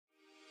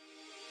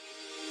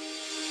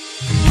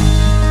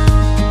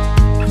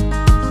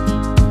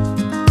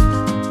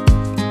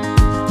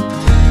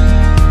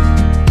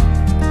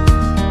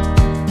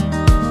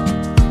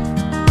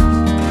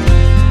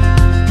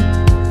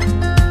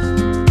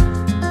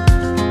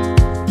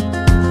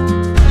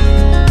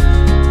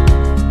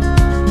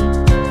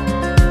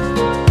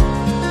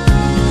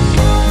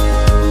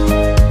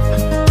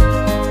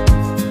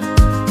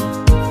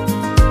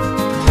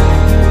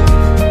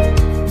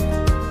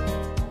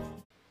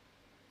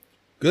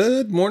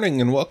Good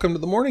morning and welcome to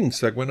the morning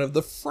segment of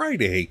the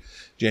Friday,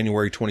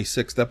 January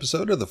 26th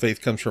episode of the Faith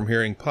Comes From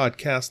Hearing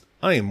podcast.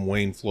 I am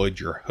Wayne Floyd,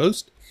 your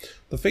host.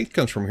 The Faith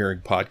Comes From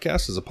Hearing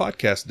podcast is a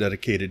podcast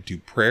dedicated to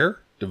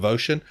prayer,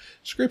 devotion,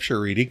 scripture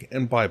reading,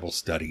 and Bible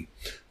study.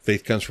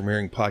 Faith Comes From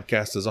Hearing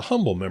podcast is a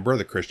humble member of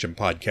the Christian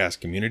podcast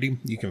community.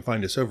 You can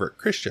find us over at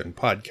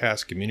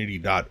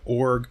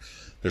christianpodcastcommunity.org.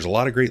 There's a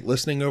lot of great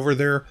listening over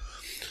there.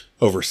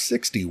 Over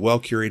 60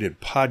 well-curated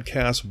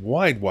podcasts,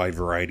 wide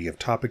variety of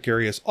topic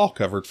areas, all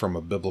covered from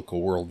a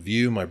biblical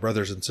worldview. My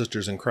brothers and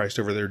sisters in Christ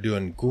over there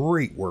doing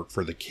great work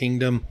for the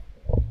kingdom.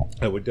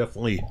 I would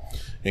definitely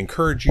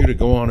encourage you to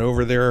go on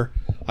over there.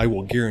 I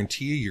will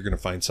guarantee you're going to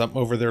find something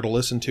over there to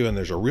listen to, and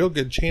there's a real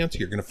good chance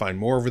you're going to find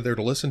more over there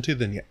to listen to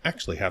than you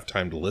actually have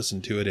time to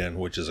listen to it in,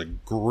 which is a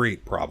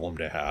great problem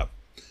to have.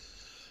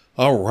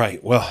 All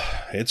right, well,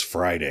 it's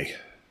Friday.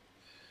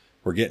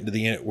 We're getting to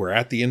the end. We're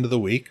at the end of the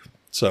week.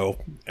 So,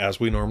 as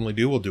we normally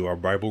do, we'll do our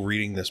Bible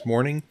reading this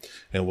morning,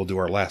 and we'll do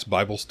our last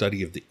Bible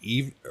study of the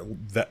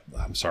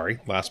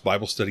last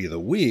Bible study of the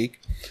week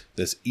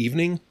this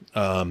evening.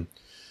 It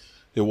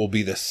will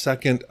be the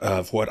second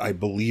of what I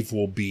believe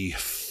will be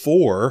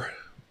 4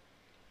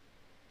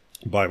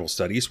 Bible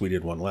studies. We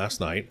did one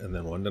last night and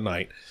then one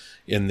tonight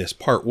in this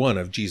part 1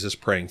 of Jesus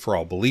praying for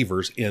all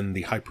believers in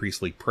the high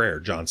priestly prayer,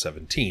 John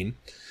 17.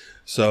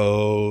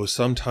 So,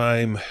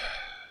 sometime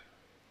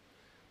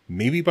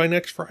maybe by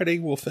next Friday,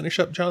 we'll finish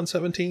up John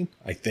 17,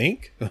 I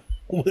think.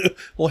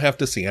 We'll have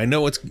to see. I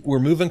know we're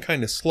moving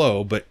kind of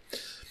slow, but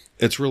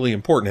it's really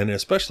important. And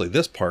especially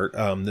this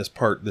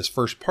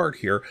first part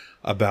here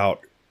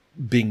about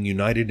being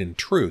united in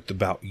truth,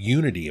 about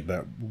unity,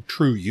 about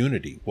true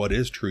unity. What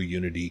is true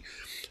unity?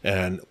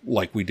 And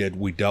like we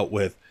dealt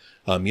with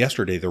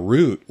yesterday,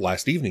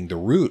 last evening, the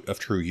root of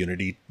true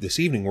unity. This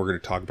evening, we're going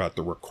to talk about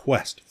the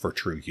request for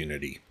true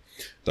unity,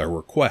 the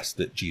request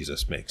that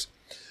Jesus makes.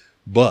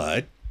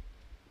 But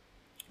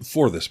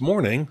for this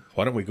morning,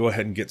 why don't we go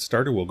ahead and get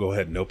started? We'll go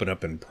ahead and open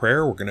up in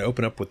prayer. We're going to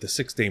open up with the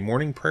 6-day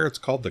morning prayer. It's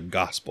called the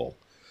Gospel.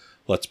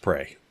 Let's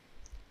pray.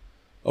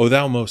 O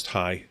thou most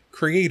high,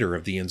 creator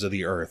of the ends of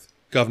the earth,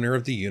 governor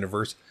of the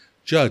universe,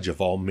 judge of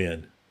all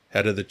men,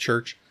 head of the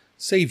church,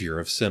 savior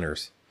of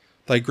sinners.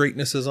 Thy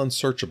greatness is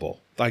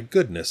unsearchable, thy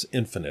goodness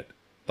infinite,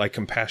 thy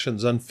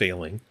compassions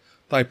unfailing,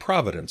 thy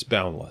providence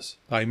boundless,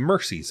 thy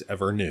mercies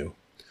ever new.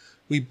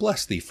 We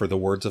bless thee for the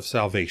words of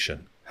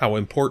salvation. How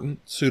important,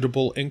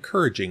 suitable,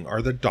 encouraging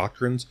are the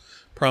doctrines,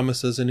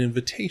 promises, and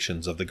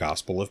invitations of the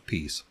gospel of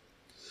peace.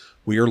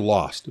 We are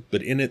lost,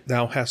 but in it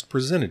thou hast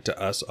presented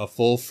to us a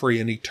full, free,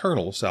 and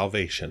eternal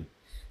salvation.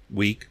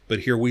 Weak, but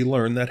here we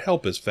learn that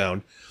help is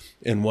found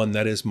in one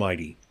that is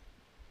mighty.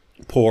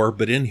 Poor,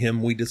 but in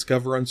him we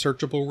discover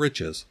unsearchable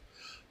riches.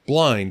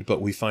 Blind,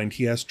 but we find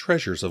he has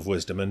treasures of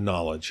wisdom and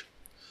knowledge.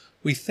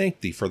 We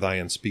thank thee for thy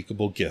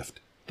unspeakable gift.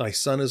 Thy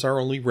Son is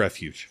our only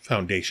refuge,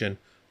 foundation,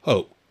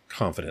 hope,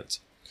 confidence.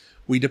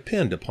 We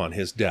depend upon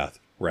his death,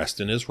 rest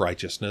in his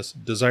righteousness,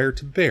 desire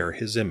to bear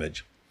his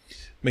image.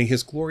 May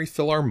his glory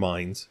fill our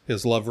minds,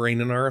 his love reign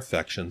in our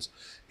affections,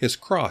 his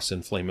cross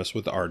inflame us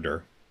with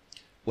ardor.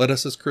 Let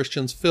us as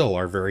Christians fill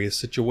our various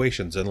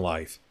situations in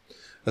life,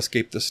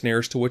 escape the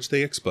snares to which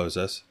they expose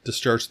us,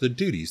 discharge the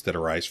duties that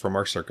arise from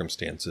our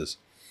circumstances,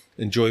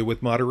 enjoy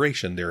with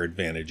moderation their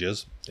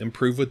advantages,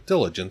 improve with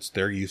diligence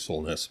their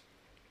usefulness.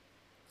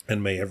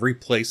 And may every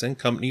place and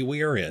company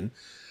we are in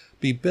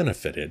be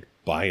benefited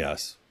by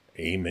us.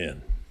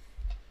 Amen.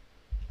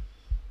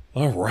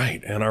 All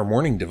right, and our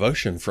morning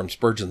devotion from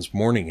Spurgeon's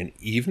Morning and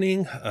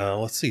Evening.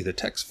 Let's see, the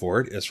text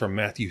for it is from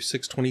Matthew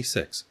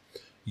 6:26.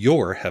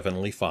 Your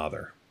Heavenly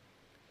Father.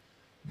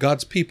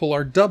 God's people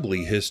are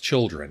doubly his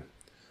children.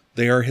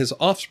 They are his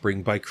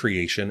offspring by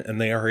creation, and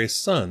they are his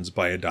sons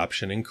by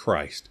adoption in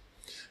Christ.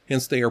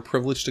 Hence they are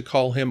privileged to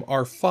call him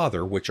our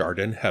Father which art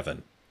in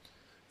heaven.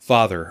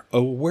 Father,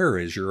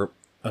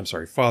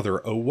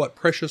 Father, oh, what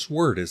precious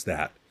word is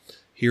that?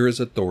 Here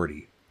is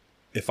authority.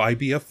 If I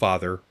be a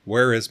father,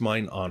 where is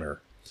mine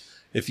honor?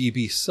 If ye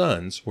be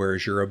sons, where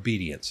is your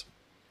obedience?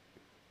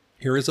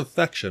 Here is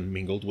affection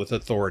mingled with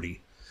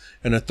authority,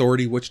 an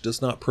authority which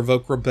does not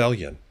provoke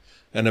rebellion,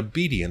 an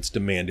obedience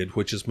demanded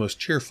which is most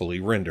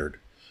cheerfully rendered,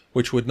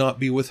 which would not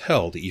be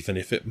withheld even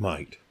if it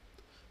might.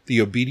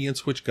 The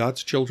obedience which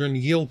God's children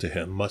yield to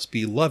him must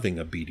be loving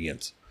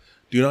obedience.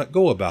 Do not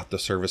go about the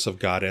service of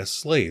God as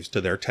slaves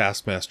to their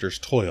taskmaster's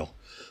toil,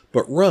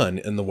 but run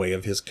in the way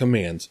of his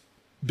commands,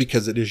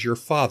 because it is your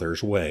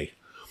Father's way.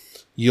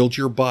 Yield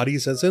your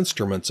bodies as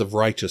instruments of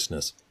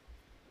righteousness,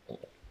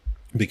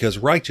 because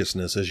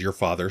righteousness is your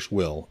Father's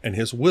will, and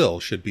his will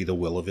should be the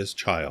will of his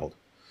child.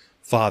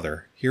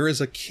 Father, here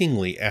is a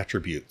kingly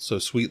attribute, so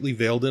sweetly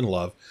veiled in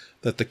love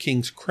that the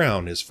king's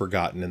crown is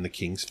forgotten in the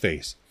king's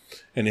face,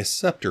 and his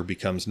scepter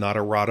becomes not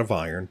a rod of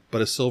iron,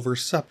 but a silver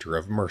scepter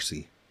of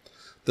mercy.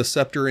 The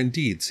scepter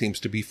indeed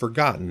seems to be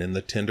forgotten in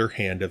the tender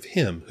hand of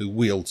him who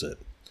wields it.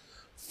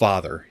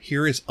 Father,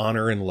 here is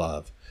honor and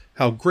love.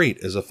 How great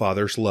is a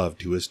father's love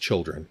to his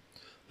children,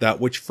 that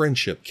which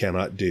friendship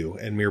cannot do,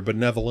 and mere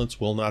benevolence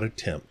will not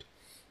attempt.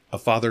 A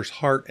father's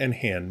heart and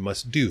hand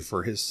must do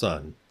for his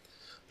son.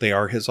 They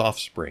are his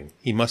offspring.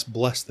 He must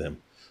bless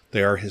them.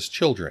 They are his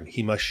children.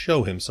 He must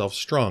show himself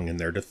strong in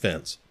their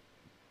defense.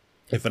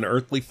 If an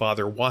earthly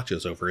father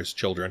watches over his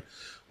children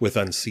with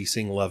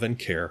unceasing love and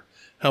care,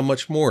 how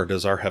much more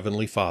does our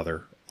heavenly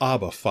Father,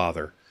 Abba,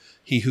 Father,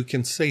 he who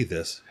can say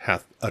this,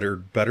 hath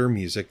uttered better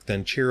music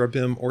than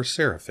cherubim or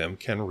seraphim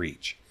can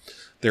reach.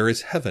 There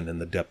is heaven in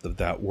the depth of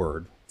that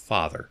word,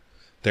 Father.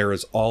 There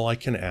is all I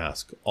can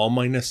ask, all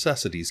my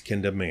necessities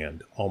can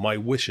demand, all my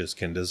wishes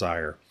can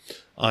desire.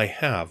 I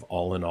have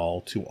all in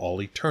all to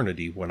all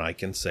eternity when I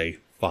can say,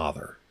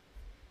 Father.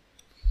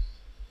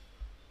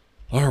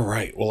 All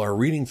right, well, our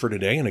reading for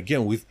today, and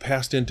again, we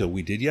passed in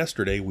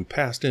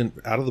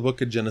out of the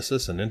book of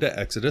Genesis and into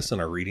Exodus in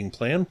our reading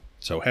plan.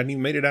 So hadn't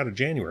even made it out of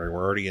January.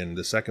 We're already in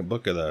the second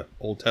book of the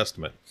Old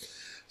Testament.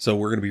 So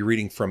we're going to be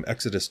reading from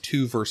Exodus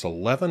 2, verse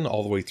 11,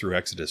 all the way through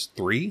Exodus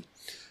 3.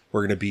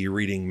 We're going to be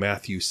reading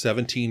Matthew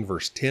 17,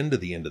 verse 10 to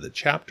the end of the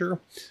chapter.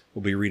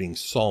 We'll be reading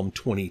Psalm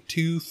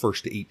 22,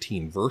 first to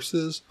 18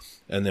 verses,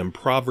 and then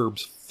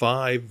Proverbs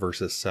 5,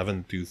 verses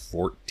 7 through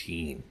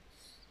 14.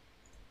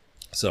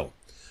 So,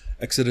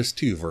 Exodus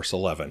 2, verse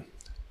 11.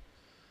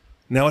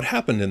 Now it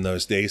happened in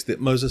those days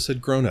that Moses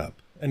had grown up,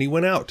 and he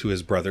went out to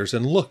his brothers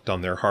and looked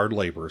on their hard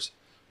labors.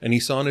 And he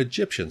saw an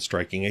Egyptian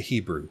striking a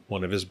Hebrew,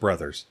 one of his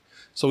brothers.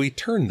 So he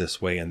turned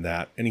this way and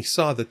that, and he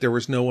saw that there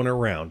was no one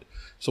around.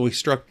 So he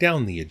struck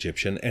down the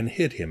Egyptian and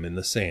hid him in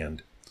the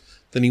sand.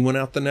 Then he went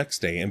out the next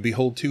day, and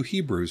behold, 2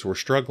 Hebrews were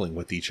struggling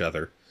with each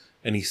other.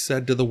 And he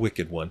said to the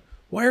wicked one,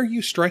 Why are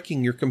you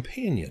striking your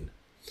companion?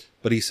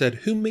 But he said,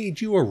 Who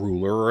made you a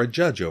ruler or a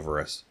judge over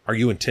us? Are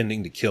you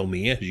intending to kill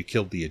me as you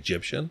killed the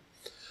Egyptian?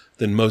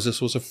 Then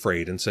Moses was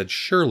afraid and said,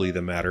 Surely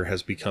the matter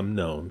has become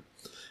known.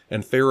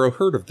 And Pharaoh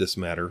heard of this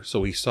matter,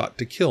 so he sought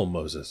to kill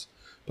Moses.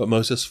 But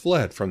Moses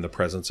fled from the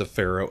presence of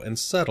Pharaoh and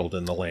settled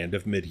in the land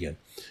of Midian,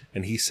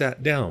 and he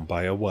sat down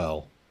by a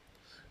well.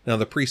 Now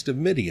the priest of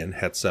Midian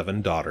had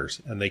 7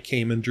 daughters, and they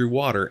came and drew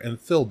water and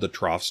filled the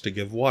troughs to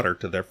give water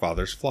to their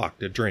father's flock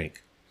to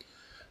drink.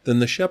 Then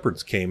the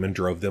shepherds came and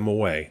drove them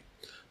away.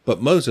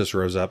 But Moses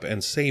rose up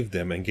and saved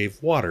them and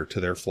gave water to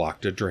their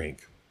flock to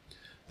drink.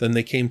 Then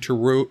they came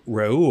to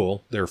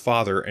Reuel, their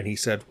father, and he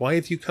said, Why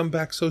have you come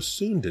back so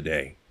soon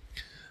today?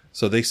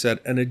 So they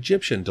said, An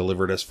Egyptian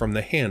delivered us from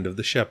the hand of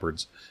the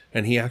shepherds,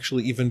 and he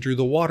actually even drew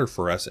the water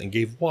for us and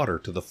gave water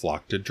to the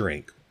flock to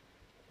drink.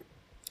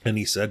 And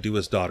he said to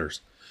his daughters,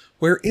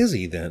 Where is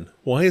he then?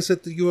 Why is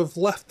it that you have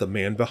left the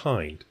man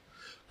behind?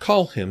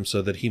 Call him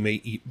so that he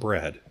may eat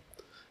bread.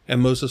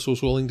 And Moses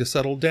was willing to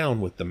settle down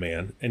with the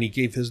man, and he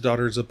gave his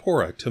daughter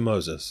Zipporah to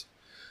Moses.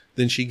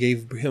 Then she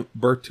gave him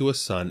birth to a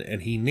son,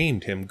 and he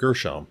named him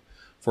Gershom,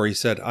 for he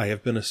said, I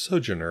have been a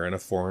sojourner in a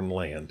foreign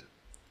land.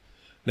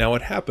 Now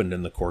it happened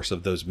in the course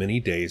of those many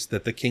days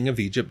that the king of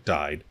Egypt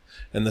died,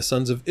 and the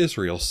sons of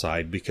Israel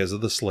sighed because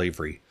of the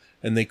slavery,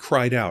 and they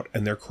cried out,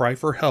 and their cry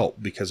for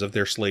help because of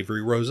their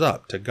slavery rose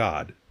up to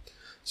God.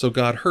 So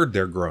God heard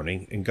their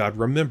groaning, and God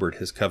remembered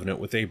his covenant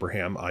with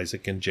Abraham,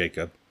 Isaac, and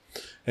Jacob.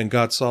 And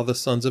God saw the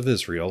sons of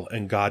Israel,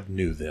 and God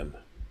knew them.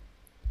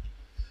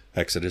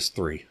 Exodus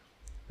 3.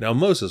 Now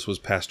Moses was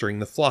pasturing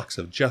the flocks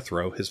of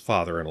Jethro, his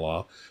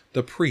father-in-law,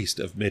 the priest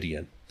of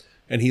Midian.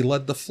 And he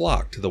led the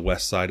flock to the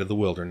west side of the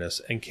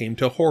wilderness, and came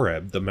to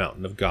Horeb, the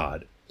mountain of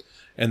God.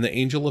 And the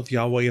angel of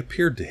Yahweh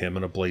appeared to him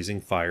in a blazing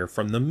fire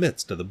from the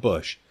midst of the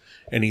bush.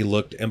 And he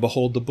looked, and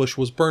behold, the bush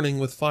was burning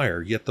with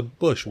fire, yet the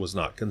bush was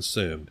not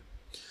consumed.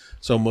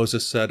 So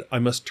Moses said, I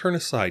must turn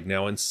aside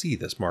now and see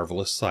this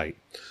marvelous sight.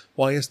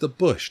 Why is the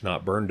bush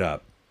not burned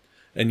up?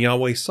 And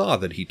Yahweh saw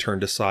that he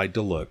turned aside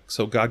to look.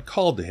 So God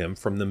called to him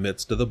from the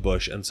midst of the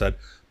bush and said,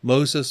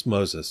 Moses,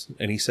 Moses.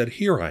 And he said,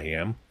 Here I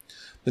am.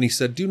 Then he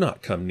said, Do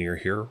not come near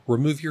here.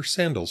 Remove your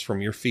sandals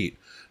from your feet,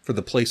 for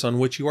the place on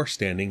which you are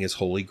standing is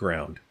holy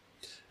ground.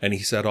 And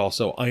he said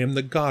also, I am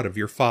the God of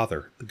your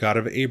father, the God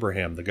of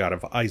Abraham, the God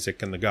of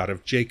Isaac, and the God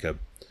of Jacob.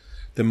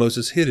 Then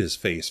Moses hid his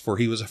face, for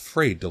he was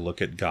afraid to look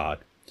at God.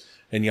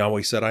 And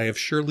Yahweh said, I have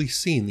surely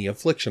seen the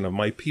affliction of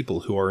my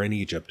people who are in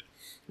Egypt,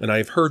 and I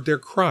have heard their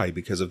cry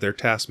because of their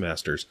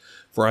taskmasters,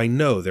 for I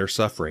know their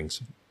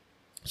sufferings.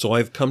 So I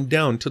have come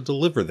down to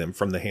deliver them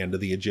from the hand of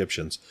the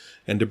Egyptians,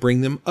 and to bring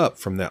them up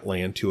from that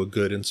land to a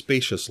good and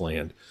spacious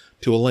land,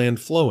 to a land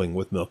flowing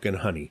with milk and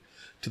honey,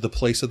 to the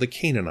place of the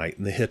Canaanite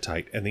and the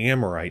Hittite and the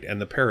Amorite and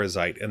the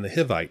Perizzite and the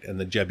Hivite and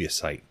the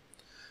Jebusite.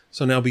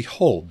 So now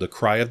behold, the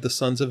cry of the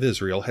sons of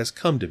Israel has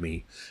come to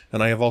me,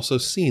 and I have also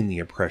seen the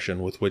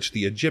oppression with which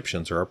the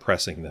Egyptians are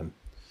oppressing them.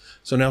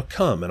 So now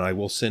come, and I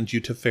will send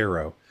you to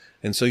Pharaoh,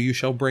 and so you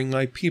shall bring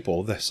my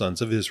people, the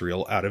sons of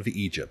Israel, out of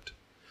Egypt.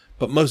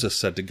 But Moses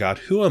said to God,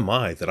 Who am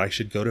I that I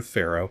should go to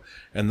Pharaoh,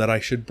 and that I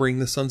should bring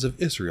the sons of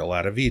Israel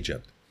out of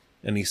Egypt?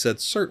 And he said,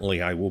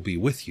 Certainly I will be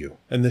with you,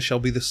 and this shall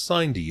be the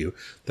sign to you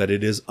that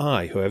it is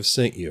I who have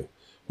sent you.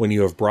 When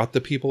you have brought the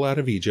people out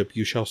of Egypt,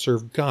 you shall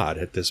serve God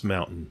at this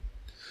mountain.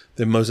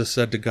 Then Moses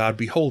said to God,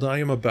 Behold, I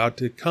am about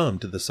to come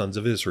to the sons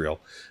of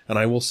Israel, and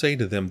I will say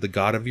to them, The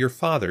God of your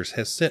fathers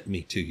has sent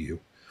me to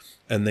you.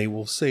 And they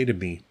will say to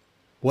me,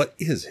 What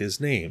is his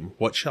name?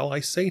 What shall I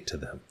say to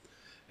them?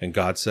 And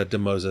God said to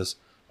Moses,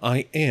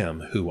 I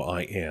am who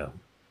I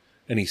am.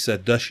 And he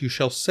said, Thus you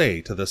shall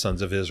say to the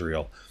sons of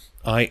Israel,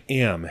 I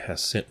am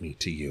has sent me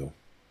to you.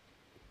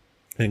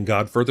 And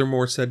God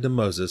furthermore said to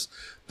Moses,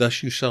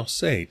 Thus you shall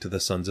say to the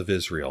sons of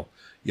Israel,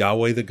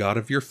 Yahweh, the God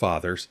of your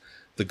fathers,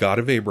 the God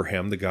of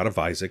Abraham, the God of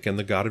Isaac, and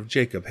the God of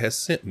Jacob, has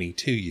sent me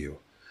to you.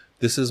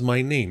 This is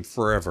my name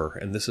forever,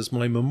 and this is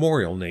my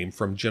memorial name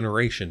from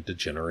generation to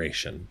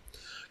generation.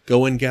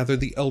 Go and gather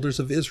the elders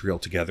of Israel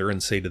together,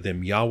 and say to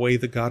them, Yahweh,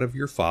 the God of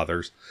your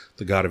fathers,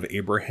 the God of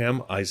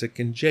Abraham, Isaac,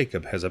 and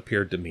Jacob, has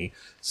appeared to me,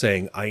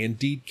 saying, I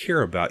indeed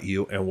care about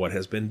you and what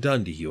has been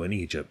done to you in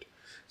Egypt.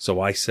 So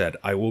I said,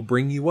 I will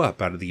bring you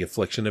up out of the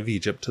affliction of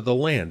Egypt to the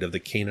land of the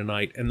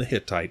Canaanite and the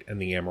Hittite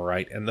and the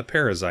Amorite and the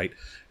Perizzite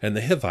and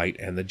the Hivite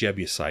and the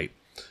Jebusite,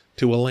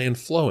 to a land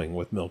flowing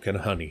with milk and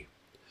honey.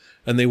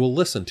 And they will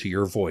listen to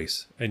your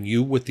voice, and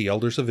you with the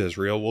elders of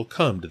Israel will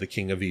come to the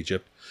king of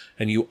Egypt,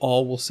 and you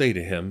all will say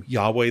to him,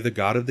 Yahweh, the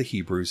God of the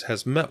Hebrews,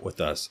 has met with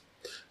us.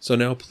 So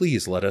now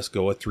please let us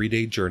go a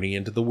 3-day journey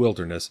into the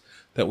wilderness,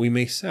 that we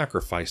may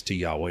sacrifice to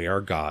Yahweh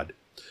our God.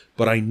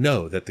 But I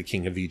know that the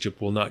king of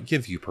Egypt will not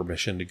give you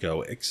permission to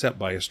go except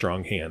by a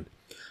strong hand.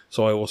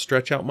 So I will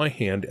stretch out my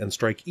hand and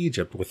strike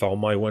Egypt with all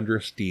my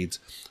wondrous deeds,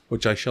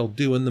 which I shall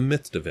do in the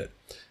midst of it.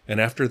 And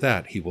after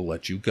that he will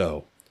let you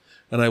go.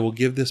 And I will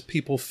give this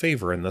people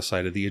favor in the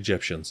sight of the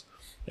Egyptians.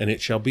 And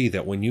it shall be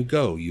that when you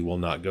go, you will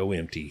not go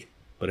empty.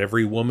 But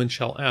every woman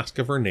shall ask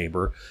of her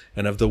neighbor,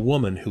 and of the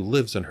woman who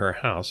lives in her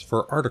house,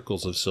 for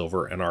articles of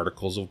silver and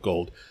articles of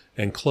gold,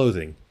 and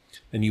clothing.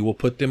 And you will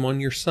put them on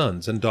your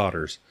sons and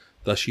daughters.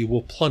 Thus you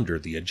will plunder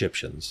the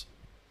Egyptians.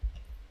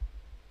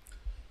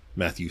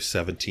 Matthew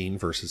 17,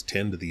 verses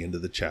 10 to the end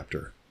of the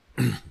chapter.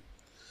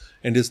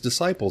 And his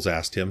disciples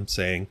asked him,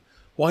 saying,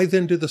 Why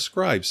then do the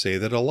scribes say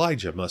that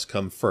Elijah must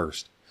come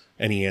first?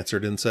 And he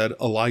answered and said,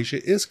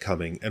 Elijah is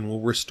coming and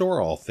will restore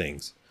all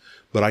things.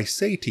 But I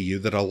say to you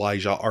that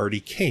Elijah already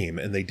came,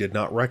 and they did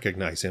not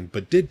recognize him,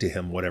 but did to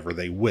him whatever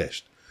they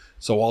wished.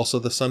 So also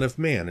the Son of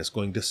Man is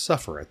going to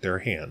suffer at their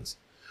hands.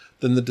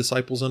 Then the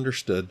disciples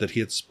understood that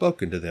he had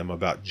spoken to them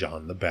about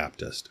John the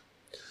Baptist.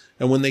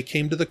 And when they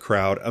came to the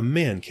crowd, a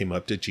man came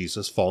up to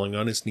Jesus, falling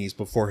on his knees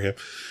before him,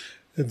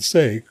 and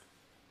saying,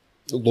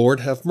 Lord,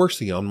 have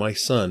mercy on my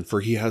son,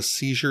 for he has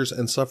seizures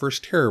and suffers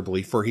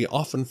terribly, for he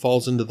often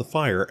falls into the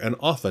fire and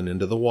often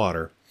into the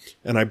water.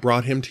 And I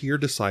brought him to your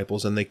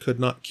disciples, and they could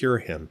not cure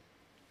him.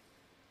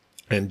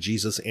 And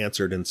Jesus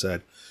answered and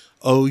said,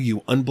 O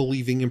you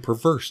unbelieving and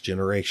perverse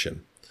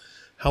generation,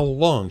 how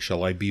long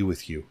shall I be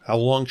with you? How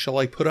long shall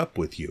I put up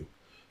with you?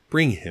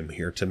 Bring him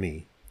here to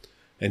me.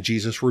 And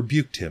Jesus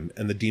rebuked him,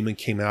 and the demon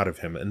came out of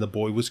him, and the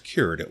boy was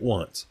cured at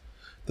once.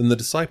 Then the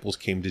disciples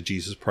came to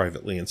Jesus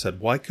privately and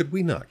said, Why could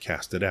we not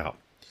cast it out?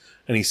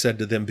 And he said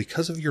to them,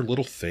 Because of your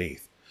little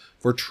faith.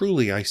 For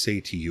truly I say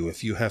to you,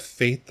 if you have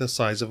faith the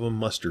size of a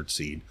mustard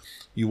seed,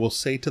 you will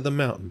say to the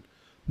mountain,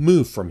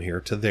 Move from here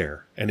to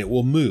there, and it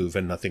will move,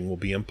 and nothing will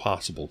be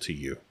impossible to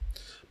you.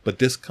 But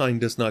this kind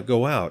does not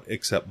go out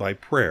except by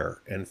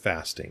prayer and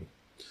fasting.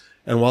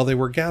 And while they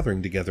were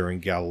gathering together in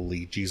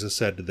Galilee, Jesus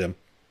said to them,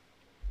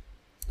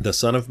 The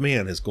Son of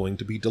Man is going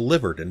to be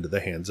delivered into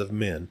the hands of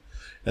men,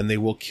 and they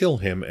will kill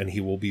him, and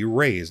he will be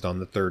raised on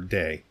the 3rd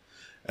day.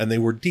 And they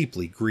were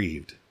deeply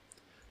grieved.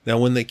 Now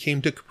when they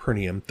came to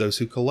Capernaum, those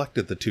who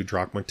collected the 2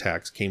 drachma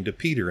tax came to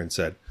Peter and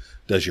said,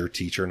 Does your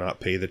teacher not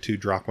pay the 2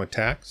 drachma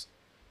tax?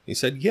 He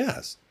said,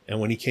 Yes. And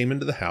when he came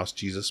into the house,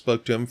 Jesus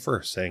spoke to him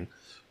first, saying,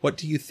 What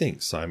do you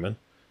think, Simon?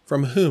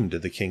 From whom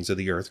did the kings of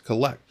the earth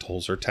collect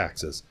tolls or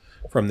taxes?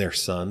 From their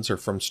sons or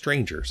from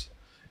strangers?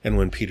 And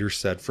when Peter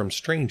said, From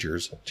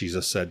strangers,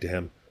 Jesus said to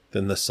him,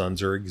 Then the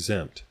sons are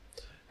exempt.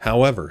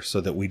 However,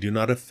 so that we do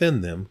not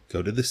offend them,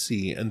 go to the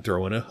sea and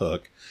throw in a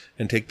hook,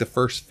 and take the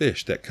first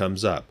fish that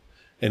comes up.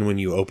 And when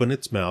you open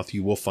its mouth,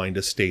 you will find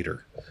a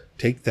stater.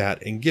 Take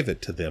that and give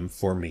it to them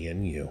for me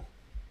and you.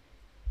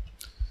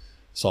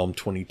 Psalm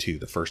 22,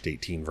 the first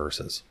 18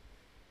 verses.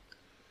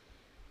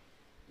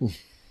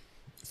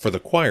 For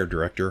the choir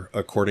director,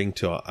 according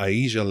to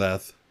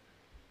Ahijaleth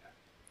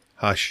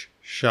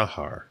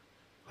Hashshahar,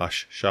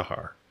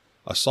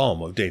 a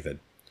psalm of David.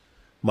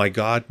 My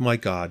God,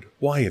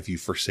 why have you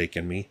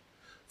forsaken me?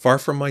 Far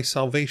from my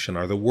salvation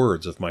are the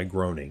words of my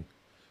groaning.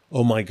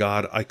 O my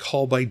God, I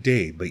call by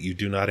day, but you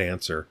do not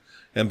answer,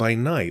 and by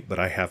night, but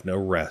I have no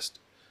rest.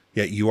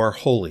 Yet you are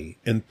holy,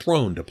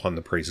 enthroned upon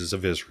the praises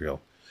of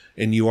Israel.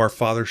 In you our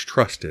fathers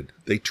trusted.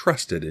 They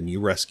trusted, and you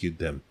rescued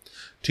them.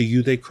 To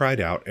you they cried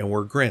out, and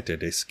were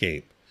granted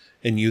escape.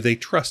 In you they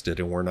trusted,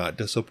 and were not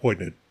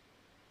disappointed.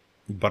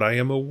 But I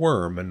am a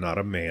worm and not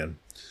a man,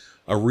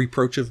 a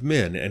reproach of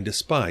men and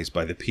despised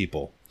by the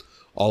people.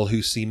 All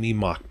who see me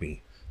mock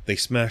me. They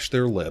smash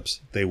their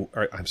lips. They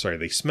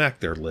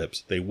smack their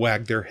lips. They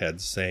wag their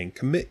heads, saying,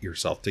 Commit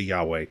yourself to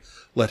Yahweh.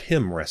 Let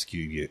him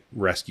rescue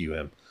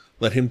him.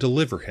 Let him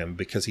deliver him,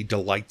 because he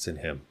delights in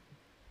him.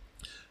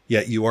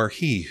 Yet you are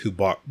he who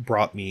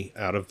brought me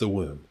out of the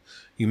womb.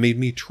 You made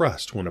me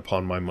trust when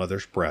upon my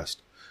mother's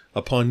breast.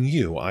 Upon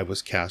you I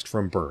was cast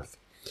from birth.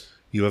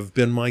 You have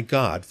been my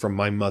God from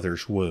my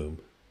mother's womb.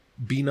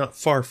 Be not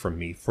far from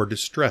me, for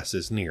distress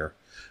is near,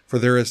 for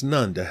there is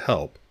none to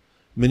help.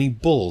 Many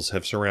bulls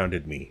have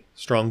surrounded me.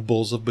 Strong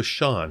bulls of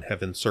Bashan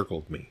have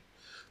encircled me.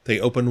 They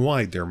open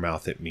wide their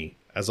mouth at me,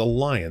 as a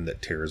lion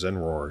that tears and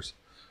roars.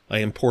 I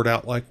am poured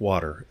out like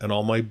water, and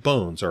all my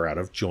bones are out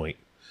of joint.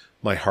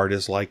 My heart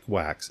is like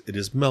wax, it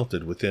is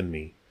melted within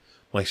me.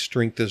 My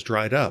strength is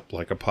dried up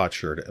like a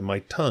potsherd, and my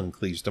tongue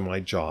cleaves to my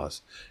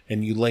jaws.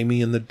 And you lay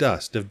me in the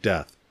dust of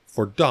death,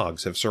 for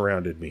dogs have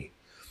surrounded me.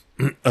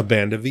 A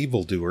band of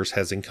evildoers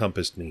has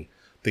encompassed me.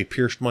 They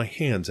pierced my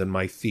hands and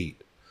my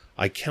feet.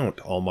 I count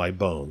all my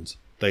bones.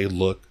 They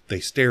look, they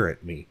stare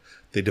at me.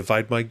 They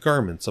divide my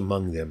garments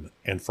among them,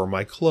 and for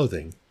my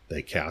clothing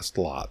they cast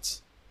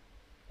lots.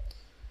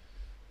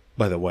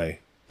 By the way,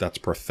 that's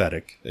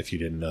prophetic, if you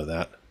didn't know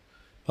that.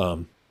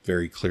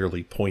 Very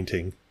clearly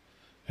pointing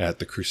at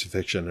the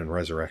crucifixion and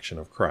resurrection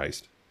of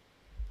Christ.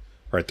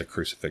 Or at the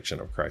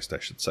crucifixion of Christ, I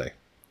should say.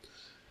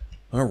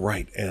 All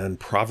right, and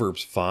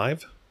Proverbs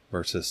 5,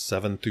 verses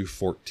 7 through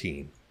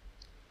 14.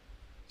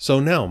 So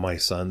now, my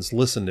sons,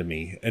 listen to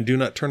me, and do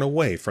not turn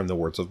away from the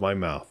words of my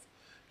mouth.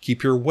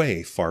 Keep your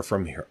way far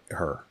from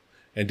her,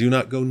 and do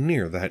not go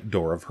near that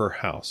door of her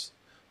house,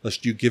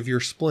 lest you give your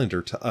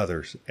splendor to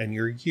others, and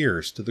your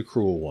years to the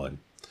cruel one.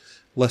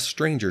 Lest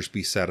strangers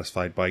be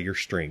satisfied by your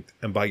strength,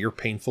 and by your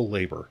painful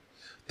labor,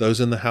 those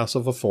in the house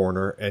of a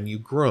foreigner, and you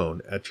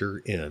groan at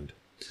your end,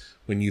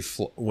 when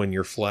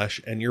your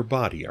flesh and your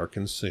body are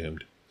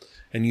consumed.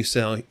 And you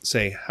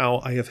say,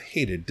 how I have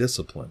hated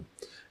discipline,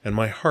 and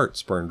my heart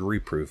spurned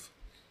reproof.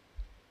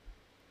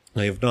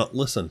 I have not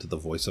listened to the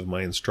voice of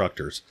my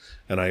instructors,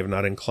 and I have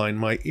not inclined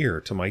my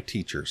ear to my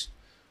teachers.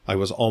 I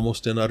was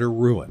almost in utter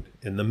ruin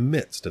in the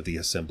midst of the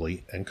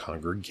assembly and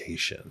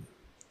congregation.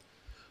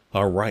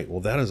 All right,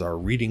 well, that is our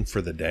reading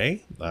for the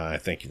day. I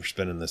thank you for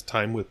spending this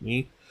time with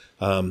me.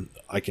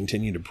 I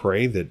continue to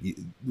pray that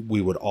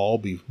we would all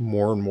be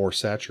more and more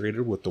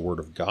saturated with the Word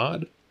of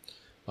God.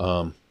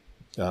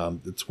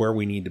 It's where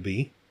we need to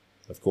be,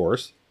 of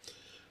course.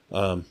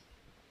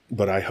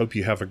 But I hope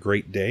you have a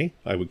great day.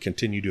 I would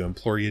continue to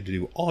implore you to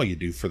do all you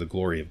do for the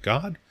glory of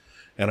God.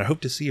 And I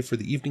hope to see you for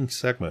the evening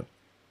segment.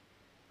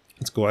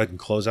 Let's go ahead and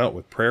close out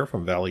with prayer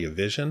from Valley of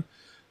Vision.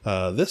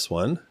 This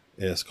one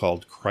is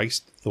called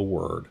Christ the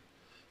Word.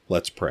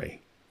 Let's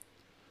pray.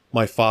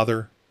 My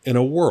Father, in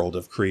a world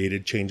of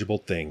created changeable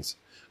things,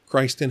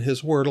 Christ and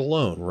his word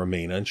alone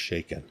remain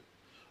unshaken.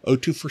 Oh,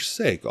 to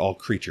forsake all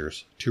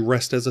creatures, to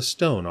rest as a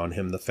stone on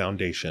him the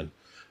foundation,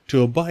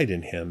 to abide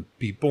in him,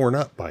 be borne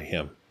up by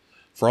him.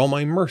 For all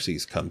my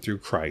mercies come through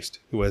Christ,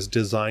 who has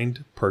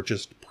designed,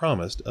 purchased,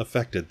 promised,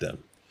 effected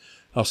them.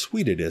 How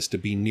sweet it is to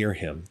be near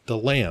him, the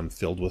Lamb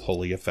filled with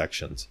holy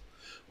affections.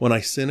 When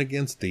I sin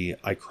against thee,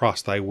 I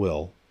cross thy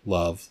will,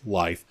 love,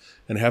 life,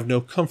 and have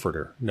no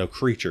comforter, no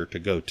creature to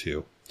go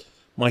to.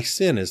 My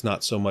sin is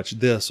not so much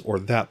this or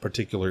that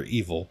particular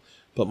evil,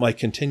 but my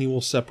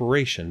continual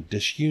separation,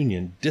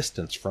 disunion,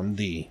 distance from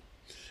thee,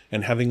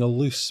 and having a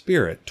loose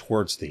spirit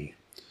towards thee.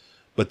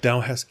 But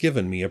thou hast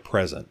given me a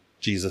present,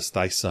 Jesus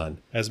thy Son,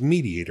 as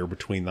mediator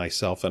between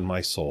thyself and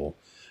my soul,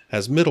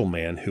 as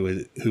middleman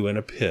who in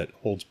a pit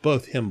holds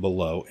both him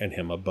below and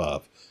him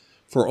above.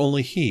 For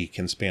only he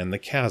can span the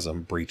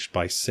chasm breached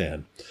by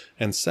sin,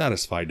 and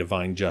satisfy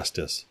divine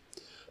justice.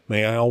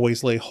 May I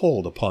always lay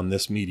hold upon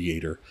this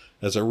mediator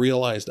as a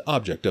realized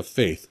object of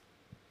faith,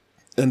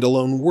 and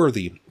alone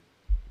worthy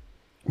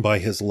by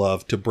his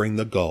love to bring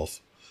the gulf.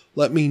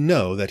 Let me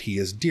know that he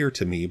is dear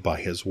to me by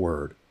his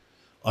word.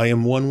 I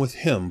am one with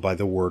him by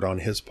the word on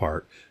his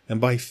part, and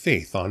by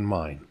faith on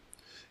mine.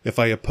 If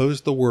I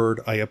oppose the word,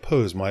 I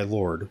oppose my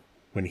Lord,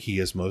 when he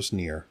is most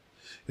near.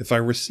 If I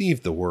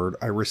receive the word,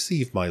 I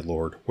receive my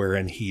Lord,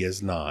 wherein he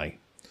is nigh.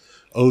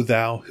 O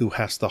thou who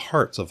hast the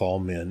hearts of all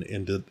men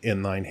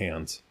in thine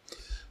hands.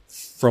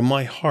 From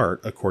my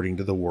heart, according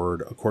to the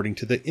word, according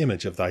to the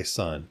image of thy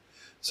Son,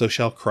 so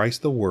shall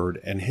Christ the Word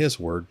and his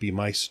word be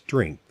my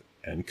strength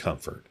and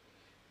comfort.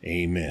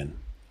 Amen.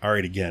 All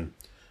right, again,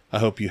 I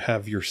hope you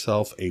have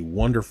yourself a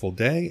wonderful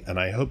day, and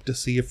I hope to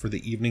see you for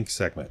the evening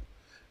segment.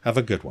 Have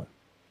a good one.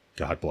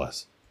 God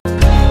bless.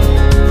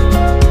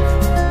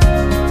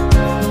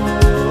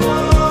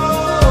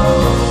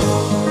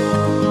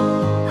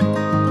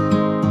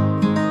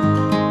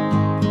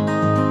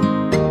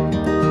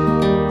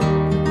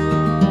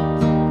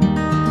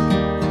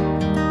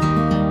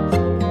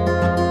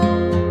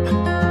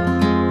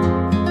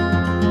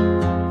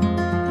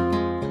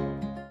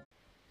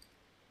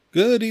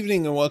 Good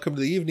evening and welcome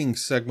to the evening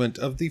segment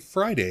of the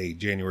Friday,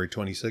 January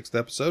 26th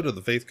episode of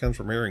the Faith Comes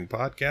From Hearing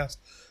podcast.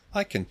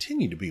 I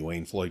continue to be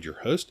Wayne Floyd, your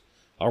host.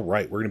 All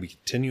right, we're going to be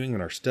continuing in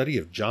our study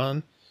of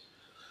John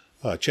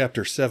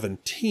chapter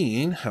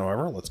 17.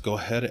 However, let's go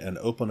ahead and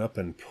open up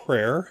in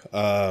prayer.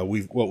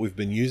 What we've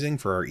been using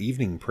for our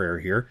evening prayer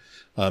here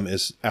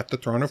is At the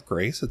Throne of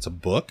Grace. It's a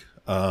book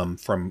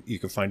you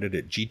can find it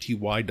at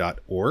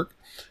gty.org.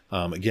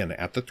 Again,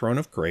 At the Throne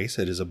of Grace.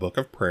 It is a book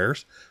of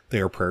prayers. They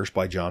are prayers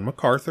by John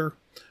MacArthur.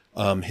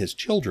 His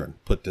children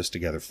put this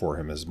together for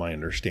him, is my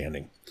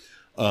understanding.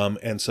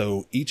 And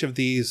so each of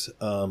these,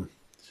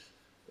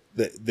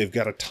 they've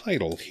got a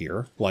title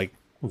here, like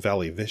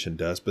Valley of Vision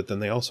does, but then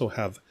they also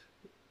have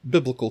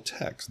biblical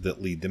texts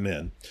that lead them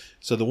in.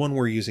 So the one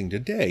we're using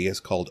today is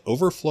called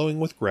Overflowing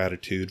with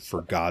Gratitude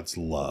for God's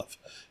Love.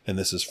 And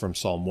this is from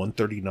Psalm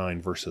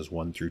 139, verses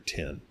 1 through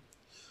 10.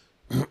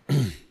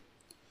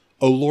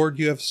 O Lord,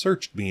 you have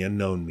searched me and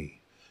known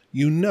me.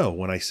 You know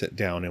when I sit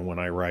down and when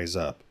I rise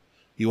up.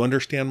 You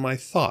understand my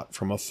thought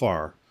from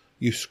afar.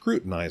 You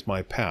scrutinize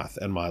my path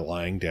and my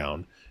lying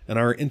down, and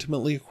are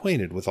intimately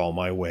acquainted with all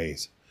my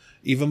ways.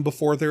 Even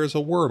before there is a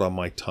word on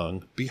my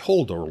tongue,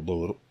 behold,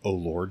 O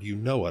Lord, you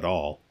know it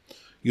all.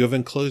 You have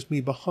enclosed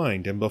me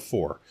behind and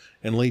before,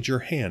 and laid your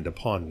hand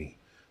upon me.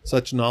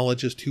 Such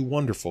knowledge is too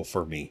wonderful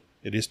for me.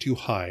 It is too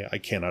high, I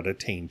cannot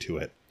attain to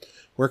it.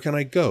 Where can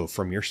I go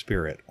from your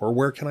spirit, or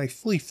where can I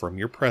flee from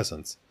your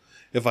presence?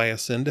 If I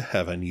ascend to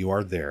heaven, you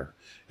are there.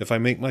 If I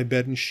make my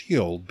bed in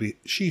Sheol,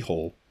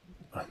 behold,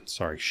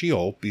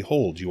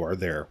 you are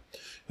there.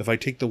 If I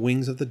take the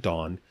wings of the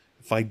dawn,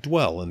 if I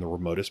dwell in the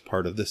remotest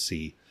part of the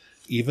sea,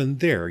 even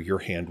there your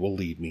hand will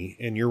lead me,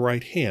 and your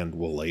right hand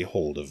will lay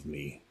hold of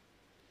me.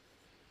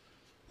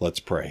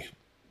 Let's pray.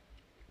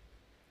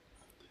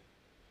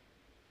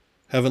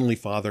 Heavenly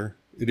Father,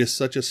 it is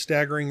such a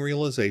staggering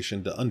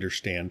realization to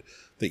understand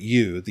that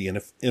you, the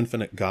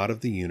infinite God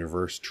of the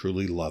universe,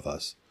 truly love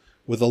us,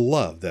 with a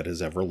love that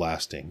is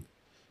everlasting.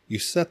 You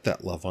set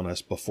that love on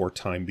us before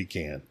time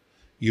began.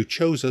 You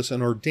chose us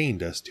and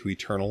ordained us to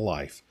eternal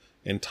life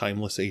in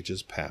timeless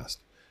ages past.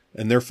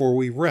 And therefore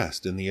we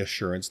rest in the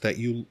assurance that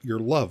your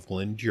love will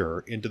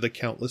endure into the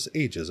countless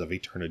ages of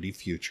eternity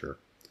future.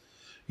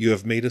 You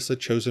have made us a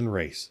chosen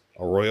race,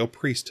 a royal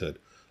priesthood,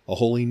 a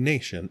holy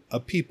nation,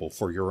 a people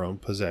for your own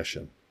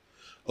possession.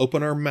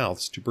 Open our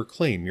mouths to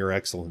proclaim your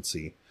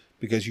excellency,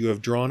 because you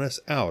have drawn us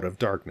out of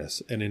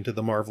darkness and into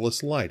the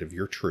marvelous light of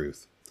your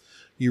truth.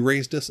 You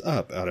raised us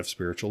up out of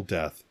spiritual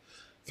death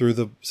through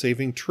the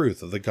saving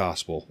truth of the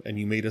gospel, and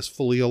you made us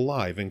fully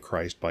alive in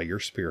Christ by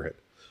your Spirit,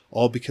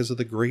 all because of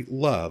the great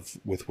love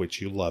with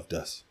which you loved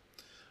us.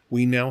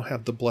 We now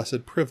have the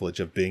blessed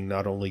privilege of being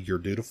not only your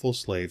dutiful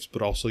slaves,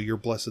 but also your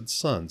blessed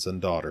sons and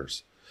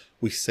daughters.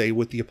 We say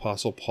with the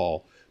Apostle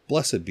Paul,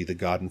 Blessed be the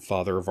God and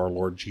Father of our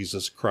Lord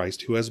Jesus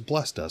Christ, who has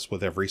blessed us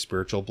with every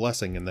spiritual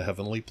blessing in the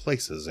heavenly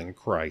places in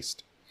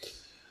Christ.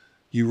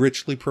 You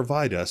richly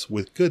provide us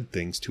with good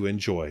things to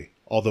enjoy,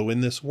 although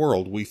in this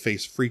world we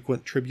face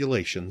frequent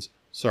tribulations,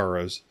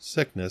 sorrows,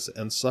 sickness,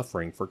 and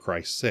suffering for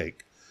Christ's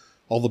sake.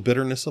 All the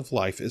bitterness of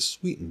life is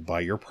sweetened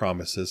by your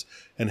promises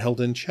and held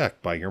in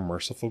check by your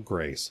merciful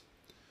grace.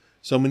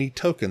 So many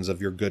tokens of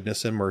your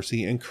goodness and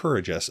mercy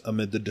encourage us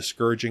amid the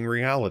discouraging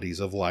realities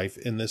of life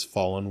in this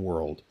fallen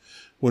world.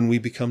 When we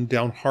become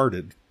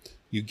downhearted,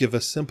 you give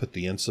us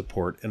sympathy and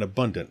support in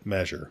abundant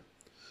measure.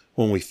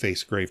 When we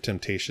face grave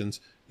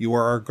temptations, you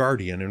are our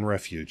guardian and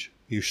refuge.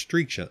 You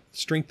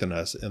strengthen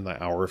us in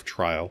the hour of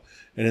trial,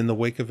 and in the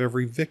wake of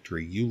every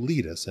victory you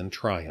lead us in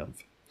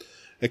triumph.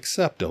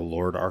 Accept, O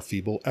Lord, our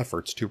feeble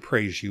efforts to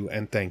praise you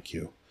and thank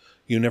you.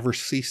 You never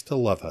cease to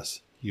love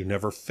us. You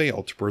never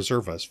fail to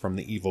preserve us from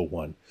the evil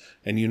one,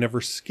 and you never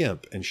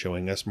skimp in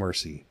showing us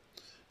mercy.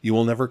 You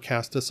will never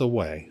cast us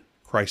away.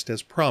 Christ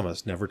has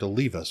promised never to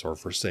leave us or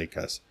forsake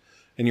us,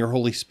 and your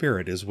Holy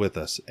Spirit is with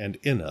us and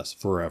in us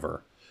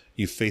forever.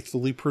 You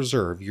faithfully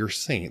preserve your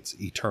saints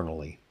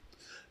eternally.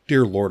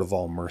 Dear Lord of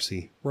all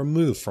mercy,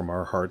 remove from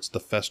our hearts the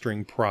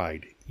festering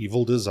pride,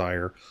 evil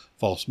desire,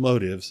 false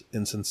motives,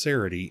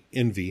 insincerity,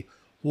 envy,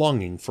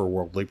 longing for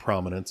worldly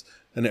prominence,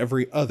 and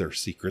every other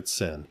secret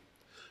sin.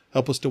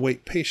 Help us to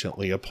wait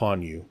patiently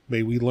upon you.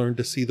 May we learn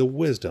to see the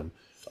wisdom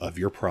of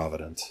your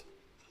providence,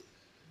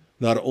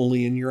 not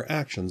only in your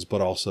actions,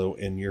 but also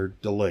in your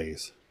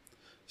delays.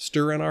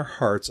 Stir in our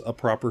hearts a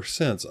proper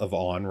sense of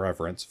awe and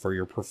reverence for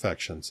your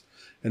perfections,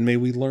 and may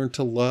we learn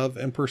to love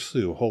and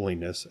pursue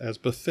holiness as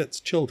befits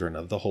children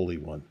of the Holy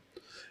One.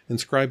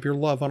 Inscribe your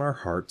love on our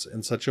hearts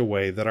in such a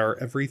way that our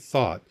every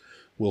thought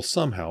will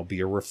somehow be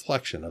a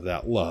reflection of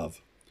that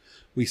love.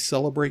 We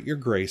celebrate your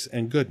grace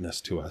and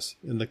goodness to us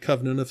in the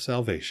covenant of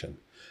salvation.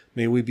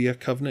 May we be a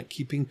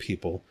covenant-keeping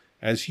people,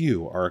 as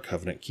you are a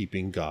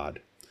covenant-keeping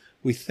God.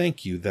 We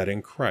thank you that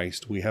in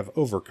Christ we have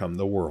overcome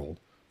the world,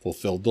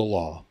 fulfilled the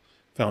law,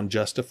 found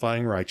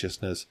justifying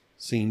righteousness,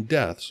 seen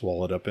death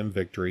swallowed up in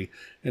victory,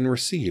 and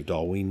received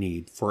all we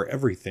need for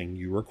everything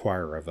you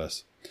require of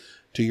us.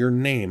 To your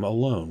name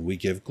alone we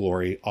give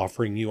glory,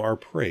 offering you our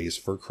praise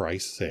for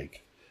Christ's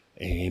sake.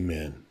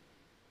 Amen.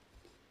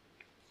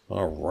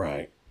 All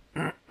right.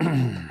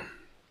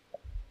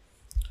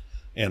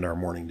 And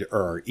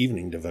our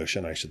evening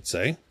devotion, I should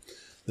say.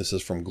 This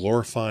is from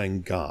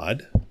Glorifying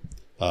God,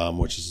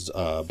 which is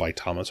by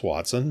Thomas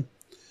Watson.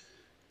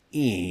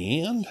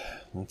 And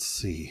let's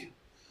see.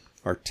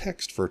 Our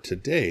text for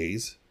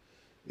today's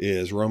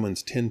is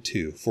Romans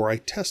 10:2. For I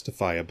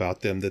testify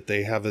about them that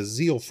they have a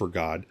zeal for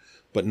God,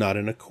 but not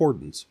in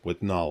accordance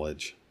with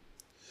knowledge.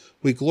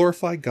 We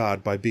glorify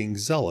God by being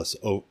zealous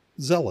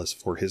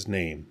for his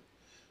name.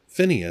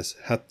 Phinehas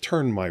hath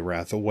turned my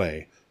wrath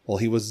away, while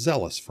he was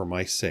zealous for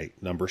my sake.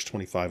 Numbers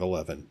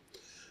 25:11.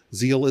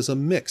 Zeal is a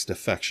mixed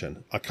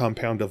affection, a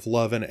compound of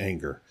love and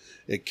anger.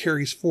 It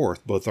carries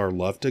forth both our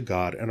love to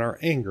God and our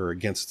anger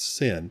against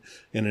sin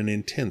in an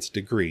intense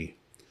degree.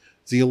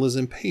 Zeal is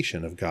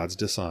impatient of God's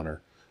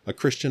dishonor. A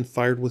Christian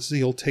fired with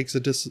zeal takes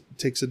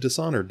a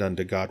dishonor done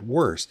to God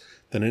worse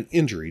than an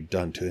injury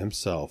done to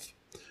himself.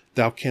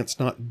 Thou canst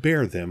not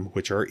bear them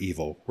which are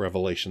evil.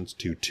 Revelations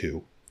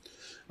 2:2.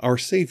 Our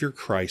Savior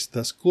Christ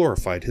thus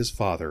glorified his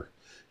Father.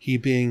 He,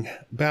 being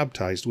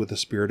baptized with the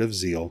spirit of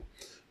zeal,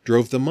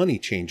 drove the money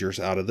changers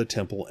out of the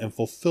temple and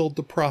fulfilled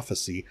the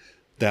prophecy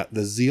that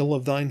the zeal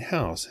of thine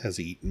house has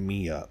eaten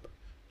me up.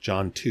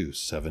 John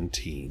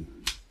 2:17.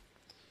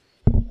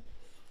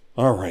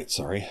 All right,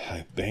 sorry,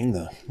 I banged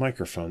the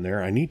microphone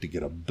there. I need to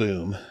get a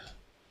boom.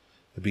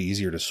 It'd be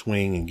easier to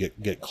swing and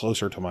get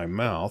closer to my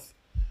mouth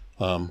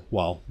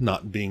while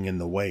not being in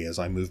the way as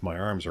I move my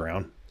arms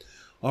around.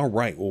 All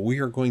right, well, we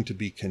are going to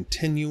be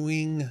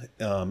continuing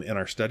in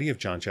our study of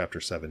John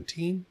chapter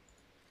 17.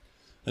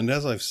 And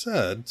as I've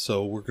said,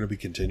 so we're going to be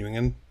continuing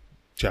in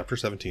chapter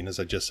 17, as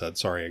I just said.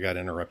 Sorry, I got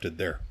interrupted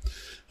there.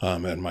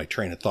 And my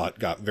train of thought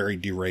got very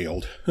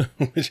derailed,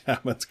 which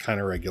happens kind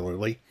of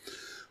regularly.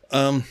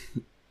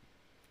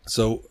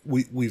 So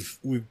we've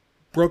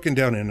broken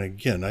down, and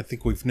again, I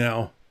think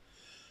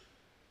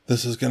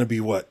this is going to be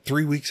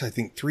 3 weeks? I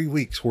think 3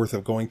 weeks worth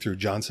of going through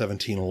John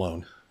 17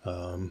 alone.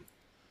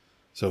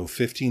 So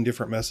 15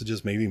 different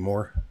messages, maybe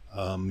more.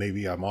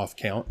 Maybe I'm off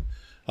count.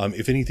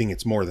 If anything,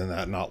 it's more than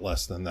that, not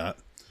less than that.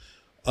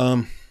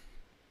 And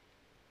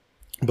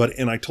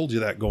I told you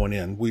that going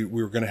in, we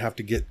were going to have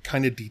to get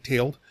kind of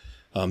detailed.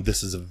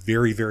 This is a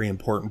very, very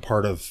important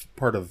part of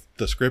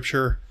the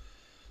scripture.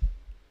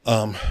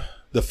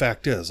 The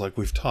fact is, like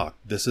we've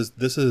talked, this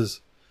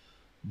is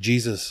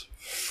Jesus'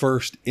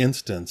 first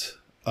instance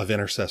of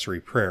intercessory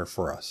prayer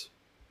for us.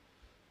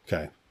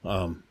 Okay.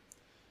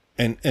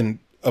 And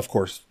of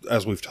course,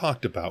 as we've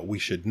talked about, we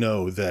should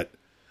know that,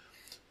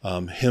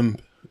 him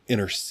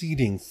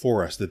interceding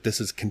for us, that this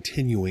is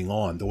continuing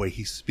on the way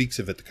he speaks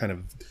of it, the kind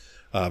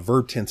of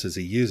verb tenses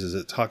he uses.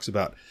 It talks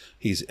about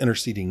he's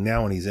interceding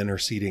now and he's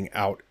interceding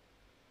out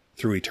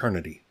through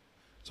eternity.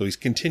 So he's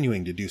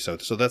continuing to do so.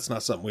 So that's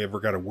not something we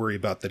ever got to worry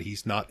about, that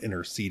he's not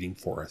interceding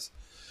for us.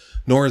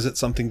 Nor is it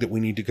something that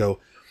we need to go,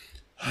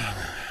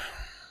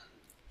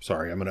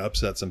 sorry, I'm going to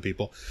upset some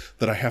people,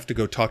 that I have to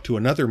go talk to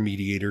another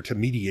mediator to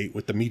mediate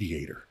with the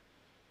mediator.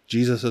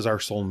 Jesus is our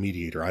sole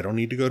mediator. I don't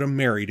need to go to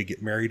Mary to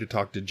get Mary to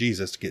talk to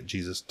Jesus to get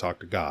Jesus to talk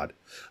to God.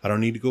 I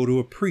don't need to go to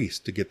a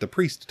priest to get the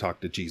priest to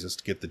talk to Jesus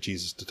to get the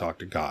Jesus to talk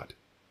to God.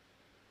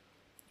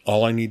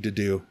 All I need to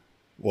do,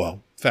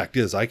 well, fact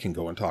is, I can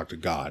go and talk to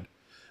God,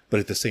 but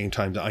at the same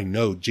time, I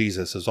know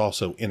Jesus is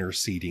also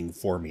interceding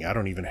for me. I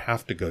don't even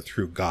have to go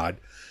through God,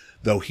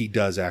 though he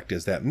does act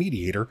as that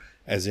mediator,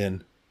 as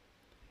in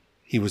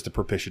he was the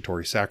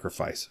propitiatory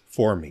sacrifice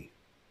for me.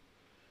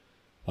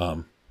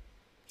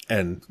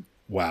 And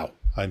wow,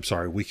 I'm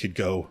sorry, we could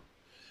go,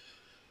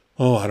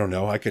 I don't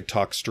know, I could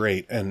talk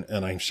straight, and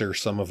I'm sure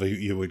some of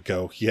you would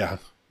go, yeah,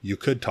 you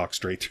could talk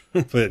straight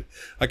through, but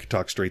I could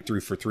talk straight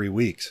through for 3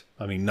 weeks.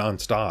 I mean,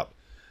 nonstop,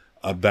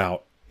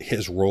 about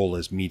his role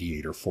as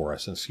mediator for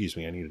us. And excuse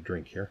me, I need a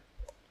drink here.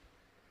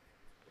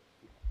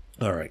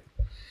 All right.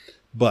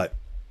 But,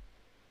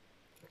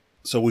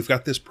 so we've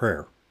got this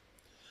prayer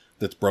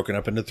that's broken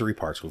up into 3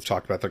 parts. We've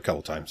talked about that a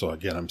couple times. So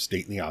again, I'm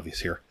stating the obvious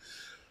here.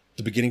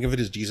 The beginning of it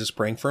is Jesus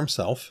praying for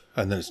himself,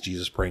 and then it's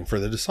Jesus praying for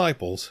the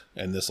disciples.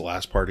 And this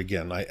last part,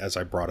 again, as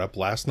I brought up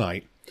last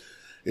night,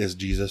 is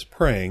Jesus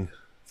praying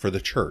for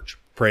the church,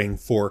 praying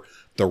for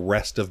the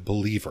rest of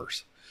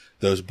believers.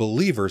 Those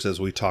believers, as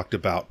we talked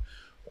about,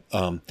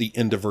 the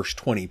end of verse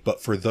 20,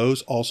 but for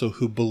those also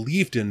who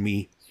believed in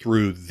me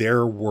through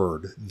their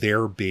word,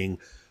 their being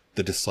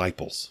the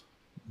disciples,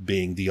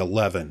 being the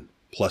 11,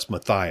 plus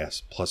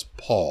Matthias, plus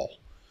Paul,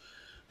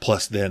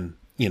 plus then,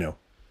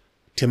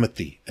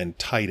 Timothy and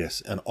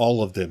Titus and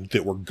all of them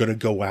that were going to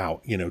go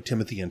out,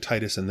 Timothy and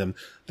Titus and them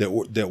that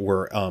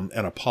were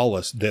and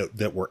Apollos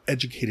that were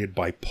educated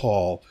by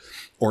Paul,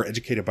 or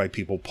educated by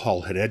people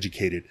Paul had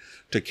educated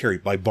to carry,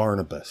 by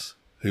Barnabas,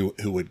 who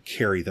would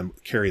carry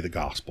the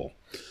gospel,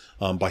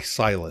 by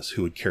Silas,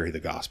 who would carry the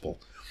gospel,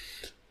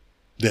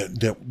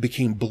 that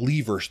became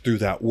believers through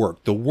that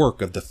work, the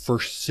work of the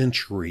first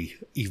century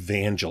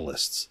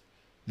evangelists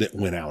that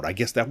went out. I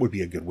guess that would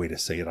be a good way to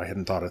say it. I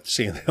hadn't thought of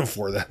saying that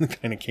before. That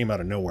kind of came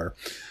out of nowhere.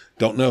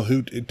 Don't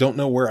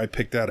know where I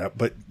picked that up,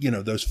 but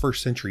those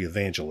first century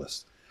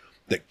evangelists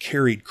that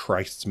carried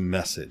Christ's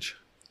message,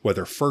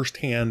 whether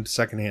firsthand,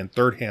 secondhand,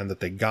 thirdhand,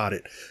 that they got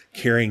it,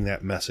 carrying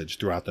that message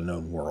throughout the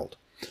known world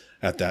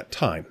at that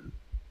time.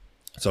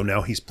 So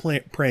now he's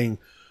praying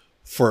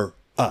for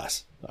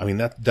us. I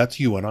mean, that's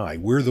you and I.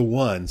 We're the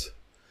ones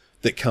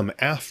that come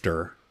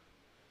after,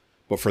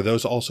 but for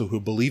those also who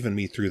believe in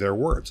me through their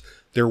words.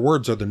 Their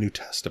words are the New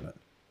Testament.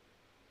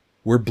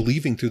 We're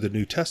believing through the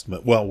New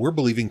Testament. Well, we're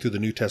believing through the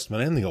New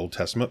Testament and the Old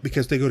Testament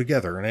because they go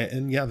together.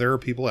 And yeah, there are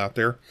people out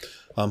there,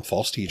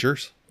 false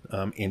teachers,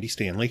 Andy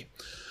Stanley,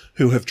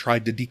 who have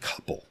tried to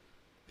decouple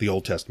the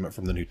Old Testament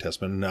from the New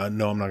Testament. No,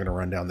 I'm not going to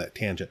run down that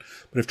tangent,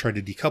 but I've tried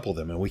to decouple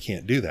them, and we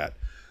can't do that.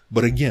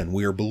 But again,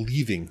 we are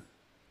believing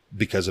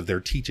because of their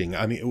teaching.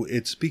 I mean,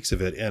 it speaks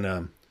of it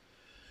in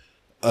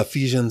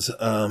Ephesians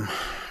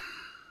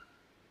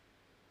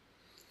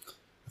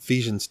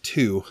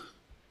 2,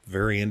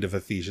 very end of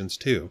Ephesians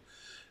 2.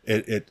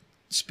 It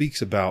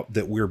speaks about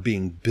that we're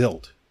being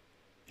built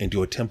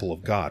into a temple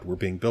of God. We're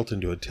being built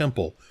into a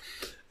temple,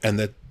 and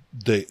that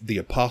the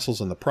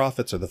apostles and the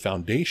prophets are the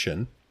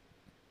foundation.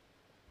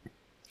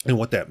 And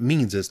what that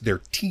means is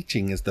their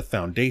teaching is the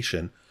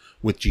foundation,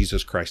 with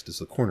Jesus Christ as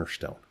the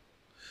cornerstone.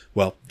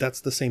 Well, that's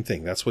the same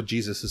thing. That's what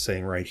Jesus is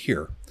saying right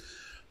here,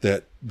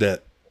 that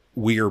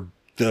we are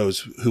those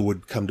who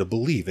would come to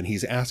believe, and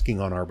he's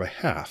asking on our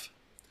behalf.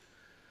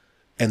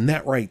 And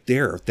that right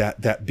there,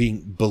 that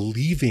being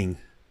believing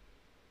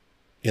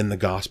in the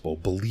gospel,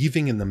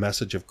 believing in the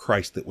message of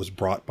Christ that was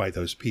brought by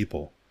those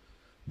people,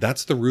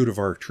 that's the root of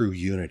our true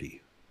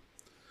unity.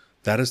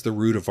 That is the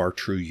root of our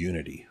true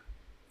unity.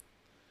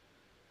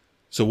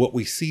 So what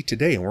we see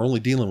today, and we're only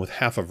dealing with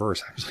half a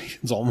verse, actually,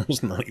 it's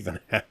almost not even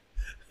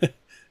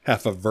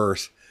half a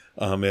verse.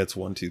 It's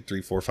 1, 2,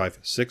 3, 4, 5,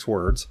 6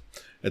 words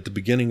at the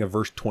beginning of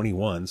verse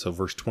 21. So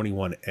verse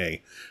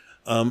 21a.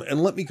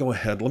 And let me go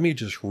ahead. Let me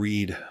just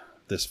read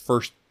this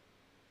first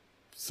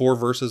 4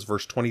 verses,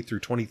 verse 20 through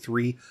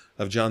 23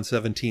 of John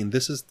 17.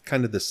 This is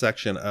kind of the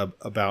section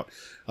about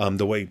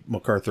the way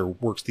MacArthur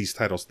works these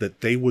titles,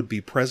 that they would be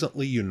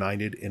presently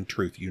united in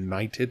truth.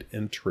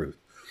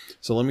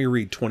 So let me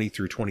read 20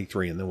 through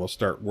 23, and then we'll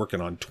start working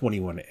on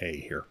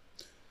 21a here.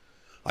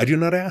 I do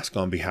not ask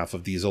on behalf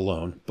of these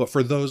alone, but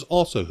for those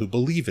also who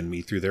believe in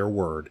me through their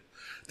word,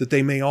 that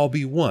they may all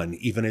be one,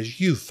 even as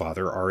you,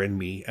 Father, are in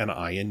me and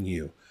I in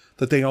you,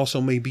 that they also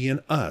may be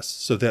in us,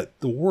 so that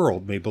the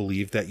world may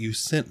believe that you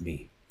sent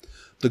me.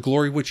 The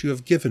glory which you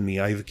have given me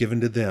I have given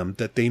to them,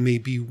 that they may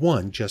be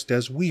one just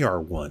as we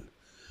are one.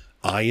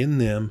 I in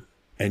them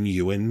and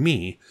you in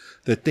me,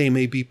 that they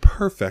may be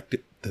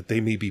perfected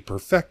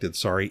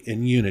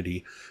in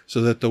unity,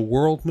 so that the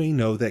world may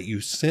know that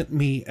you sent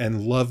me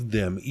and loved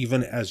them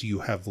even as you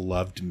have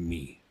loved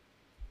me.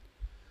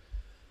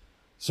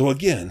 So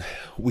again,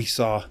 we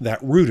saw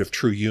that root of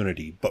true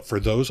unity, but for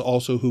those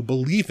also who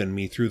believe in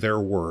me through their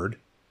word.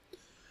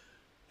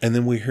 And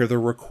then we hear the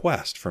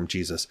request from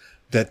Jesus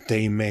that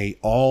they may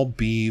all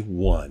be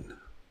one.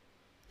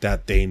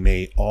 That they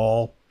may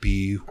all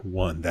be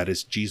one. That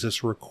is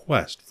Jesus'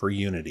 request for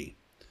unity.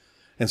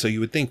 And so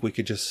you would think we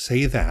could just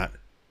say that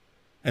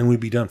and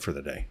we'd be done for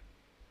the day.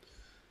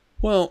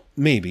 Well,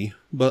 maybe,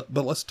 but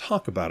let's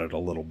talk about it a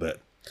little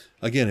bit.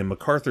 Again, in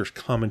MacArthur's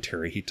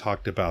commentary, he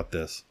talked about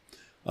this,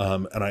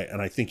 and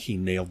I think he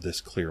nailed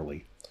this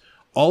clearly.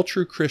 All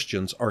true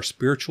Christians are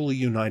spiritually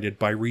united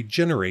by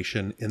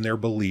regeneration in their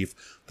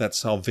belief that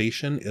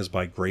salvation is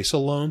by grace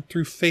alone,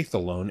 through faith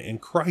alone, in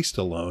Christ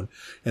alone,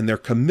 and their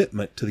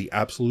commitment to the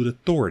absolute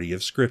authority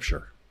of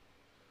Scripture.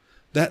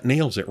 That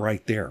nails it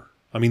right there.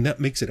 I mean, that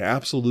makes it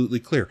absolutely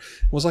clear.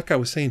 It was like I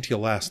was saying to you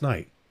last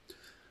night.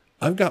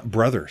 I've got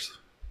brothers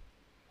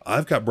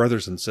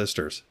and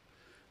sisters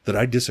that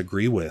I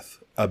disagree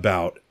with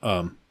about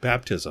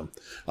baptism.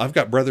 I've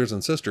got brothers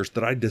and sisters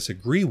that I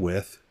disagree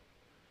with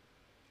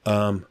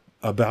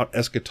about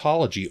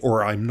eschatology,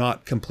 or I'm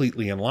not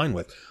completely in line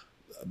with.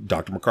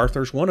 Dr.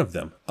 MacArthur's one of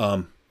them.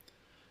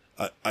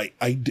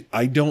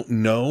 I don't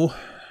know.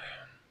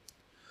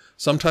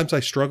 Sometimes I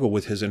struggle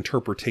with his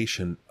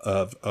interpretation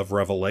of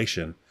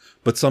Revelation,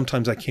 but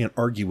sometimes I can't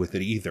argue with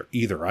it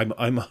either.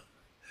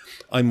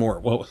 I'm more,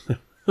 well,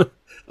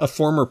 a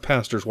former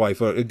pastor's wife,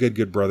 a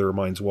good brother of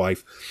mine's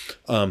wife.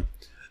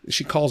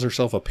 She calls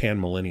herself a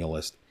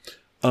panmillennialist.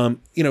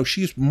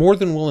 She's more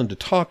than willing to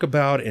talk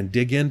about and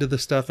dig into the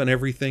stuff and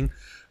everything.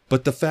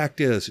 But the fact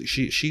is,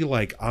 she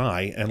like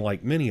I, and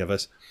like many of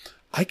us,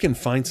 I can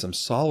find some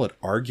solid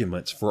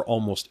arguments for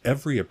almost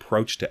every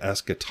approach to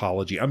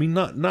eschatology. I mean,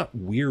 not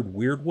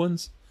weird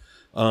ones.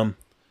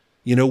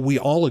 We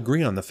all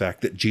agree on the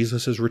fact that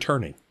Jesus is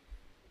returning.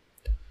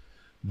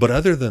 But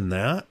other than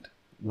that,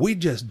 we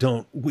just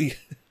don't,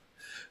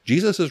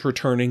 Jesus is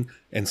returning,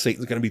 and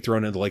Satan's going to be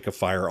thrown into the lake of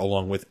fire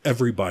along with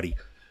everybody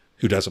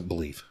who doesn't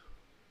believe.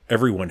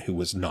 Everyone who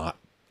was not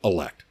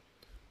elect.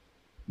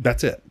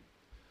 That's it.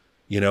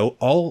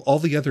 All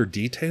the other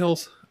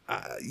details,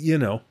 but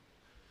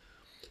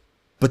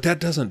that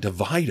doesn't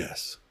divide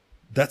us.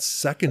 That's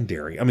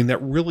secondary. I mean,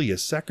 that really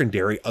is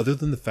secondary, other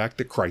than the fact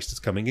that Christ is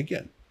coming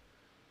again.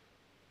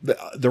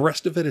 The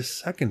rest of it is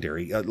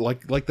secondary,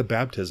 like the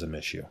baptism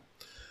issue.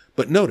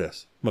 But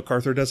notice,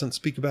 MacArthur doesn't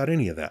speak about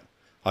any of that.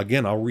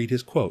 Again, I'll read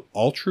his quote.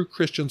 All true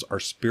Christians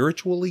are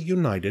spiritually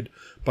united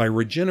by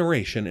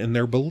regeneration in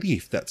their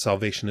belief that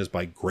salvation is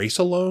by grace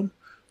alone,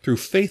 through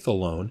faith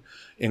alone,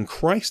 in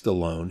Christ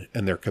alone,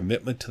 and their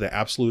commitment to the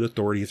absolute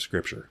authority of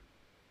Scripture.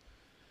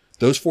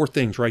 Those 4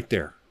 things right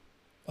there,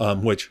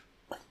 which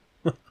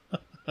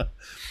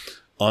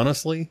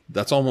honestly,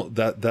 that's almost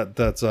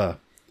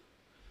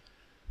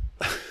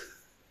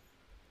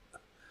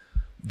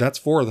that's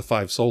 4 of the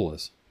 5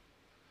 solas.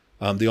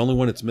 The only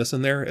one it's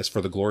missing there is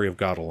for the glory of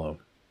God alone.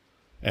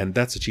 And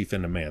that's the chief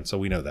end of man. So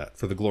we know that,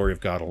 for the glory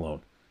of God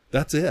alone.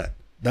 That's it.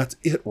 That's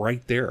it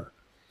right there.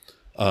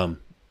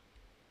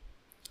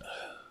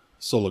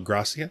 Sola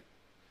gratia,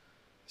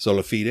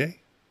 sola fide,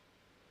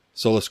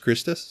 solus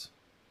Christus,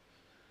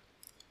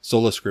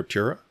 sola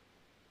scriptura.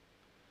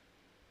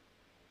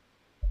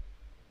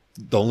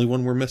 The only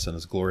one we're missing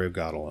is glory of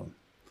God alone.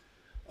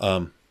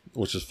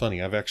 Which is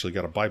funny. I've actually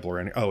got a Bible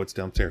around here. Oh, it's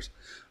downstairs.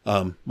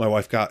 My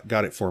wife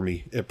got it for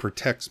me. It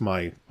protects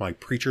my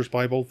preacher's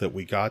Bible that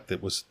we got.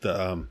 That was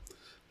the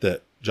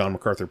that John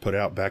MacArthur put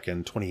out back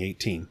in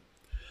 2018.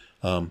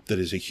 That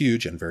is a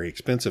huge and very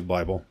expensive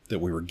Bible that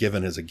we were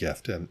given as a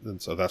gift,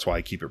 and so that's why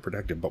I keep it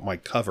protected. But my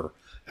cover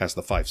has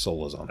the 5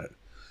 solas on it.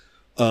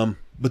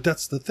 But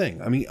that's the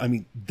thing. I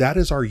mean that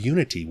is our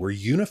unity. We're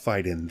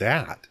unified in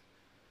that.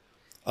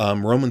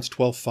 Romans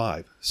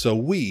 12:5. So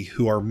we,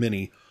 who are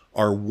many,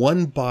 are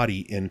one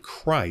body in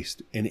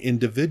Christ and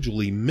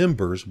individually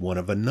members one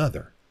of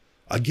another.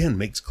 Again,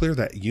 makes clear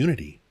that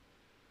unity.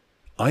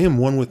 I am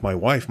one with my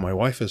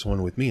wife is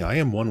one with me. I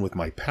am one with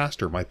my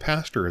pastor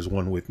is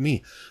one with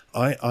me.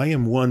 I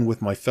am one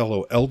with my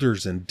fellow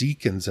elders and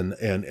deacons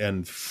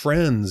and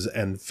friends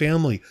and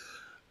family.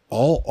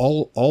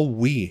 All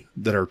we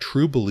that are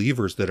true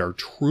believers, that are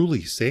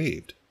truly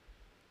saved,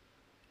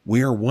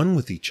 we are one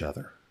with each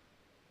other.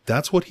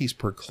 That's what he's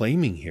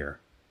proclaiming here.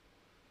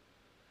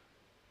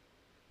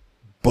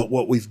 But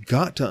what we've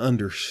got to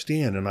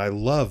understand, and I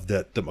love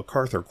that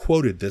MacArthur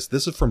quoted this.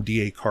 This is from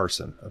D.A.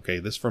 Carson. Okay,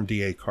 this is from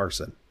D.A.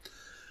 Carson.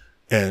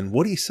 And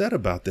what he said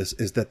about this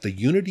is that the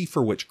unity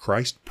for which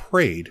Christ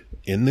prayed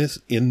in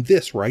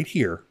this right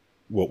here,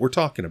 what we're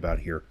talking about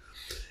here,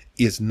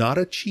 is not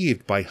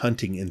achieved by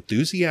hunting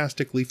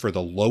enthusiastically for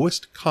the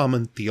lowest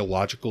common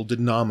theological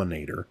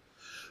denominator,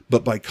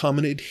 but by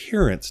common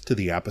adherence to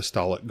the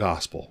apostolic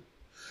gospel,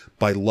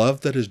 by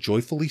love that is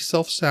joyfully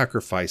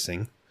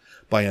self-sacrificing,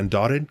 by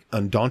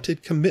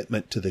undaunted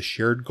commitment to the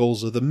shared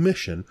goals of the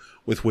mission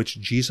with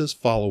which Jesus'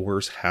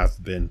 followers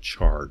have been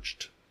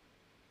charged.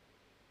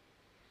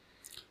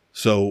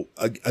 So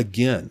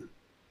again,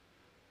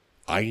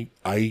 I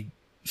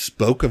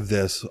spoke of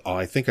this,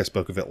 I think I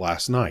spoke of it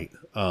last night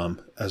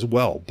as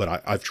well,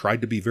 but I've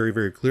tried to be very,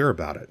 very clear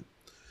about it.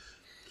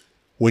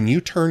 When you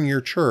turn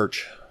your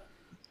church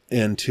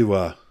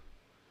into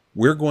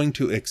we're going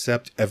to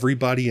accept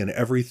everybody and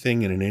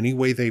everything, and in any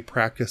way they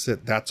practice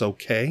it, that's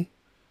okay.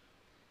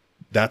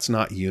 That's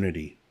not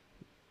unity.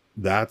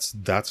 That's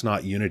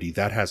not unity.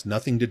 That has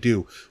nothing to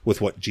do with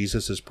what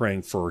Jesus is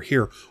praying for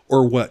here,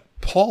 or what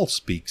Paul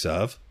speaks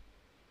of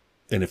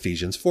in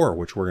Ephesians 4,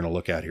 which we're going to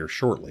look at here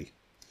shortly.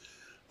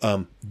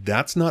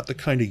 That's not the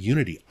kind of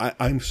unity.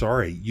 I'm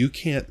sorry. You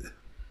can't.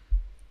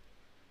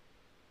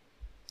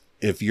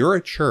 If you're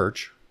a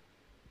church,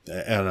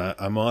 and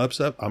I'm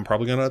upset, I'm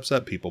probably going to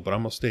upset people, but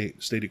I'm going to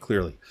state it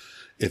clearly.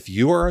 If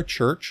you are a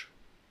church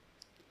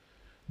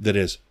that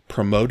is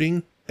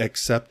promoting,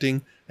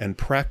 accepting, and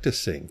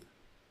practicing,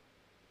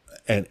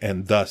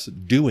 and thus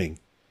doing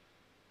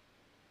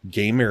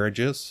gay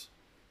marriages,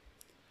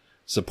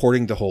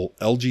 supporting the whole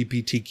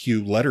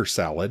LGBTQ letter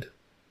salad,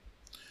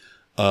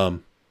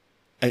 and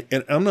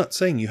I'm not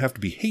saying you have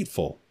to be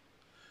hateful,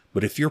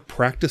 but if you're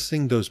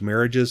practicing those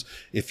marriages,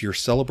 if you're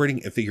celebrating,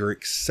 if you're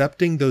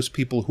accepting those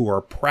people who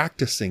are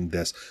practicing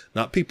this,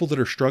 not people that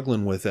are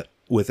struggling with it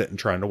and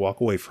trying to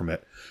walk away from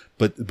it,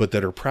 but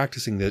that are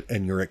practicing that,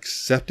 and you're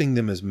accepting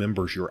them as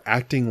members, you're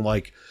acting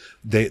like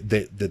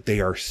that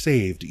they are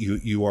saved.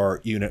 You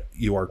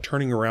are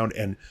turning around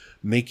and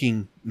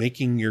making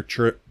your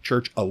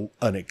church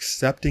an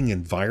accepting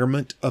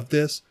environment of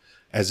this,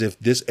 as if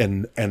this,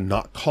 and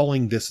not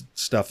calling this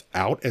stuff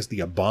out as the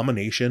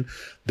abomination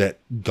that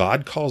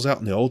God calls out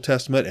in the Old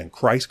Testament and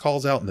Christ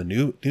calls out in the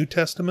New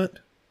Testament.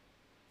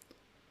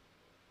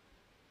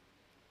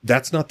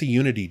 That's not the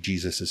unity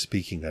Jesus is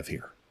speaking of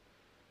here.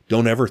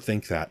 Don't ever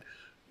think that.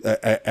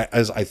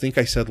 As I think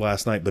I said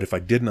last night, but if I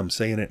didn't, I'm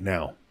saying it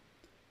now.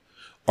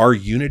 Our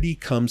unity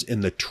comes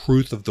in the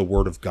truth of the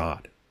Word of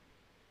God.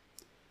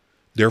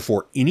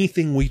 Therefore,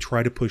 anything we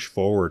try to push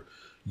forward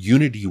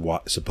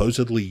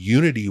supposedly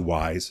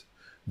unity-wise,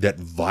 that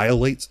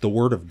violates the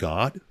Word of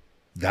God,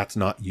 that's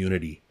not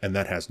unity. And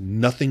that has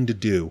nothing to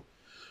do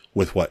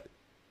with what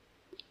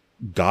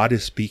God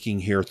is speaking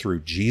here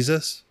through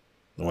Jesus,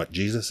 and what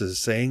Jesus is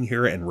saying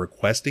here and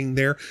requesting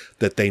there,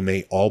 that they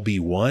may all be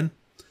one.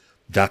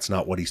 That's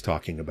not what he's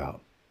talking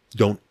about.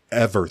 Don't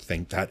ever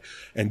think that.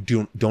 And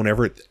don't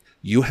ever,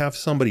 you have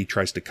somebody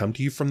tries to come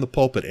to you from the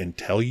pulpit and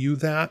tell you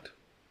that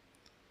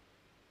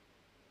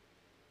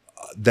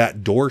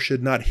door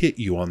should not hit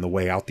you on the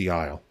way out the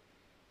aisle.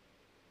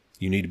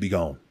 You need to be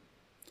gone.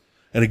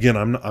 And again,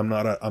 I'm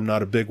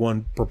not a big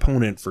one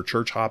proponent for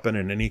church hopping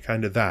and any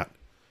kind of that.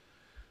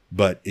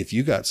 But if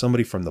you got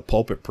somebody from the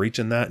pulpit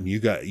preaching that, and you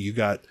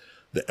got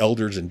the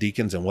elders and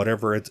deacons and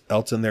whatever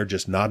else in there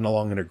just nodding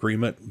along in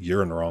agreement,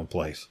 you're in the wrong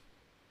place.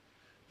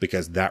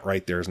 Because that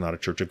right there is not a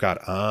church of God.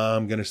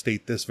 I'm going to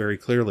state this very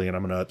clearly, and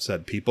I'm going to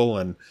upset people,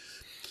 and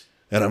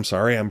I'm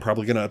sorry, I'm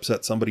probably going to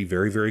upset somebody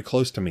very, very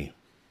close to me.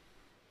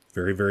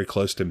 Very, very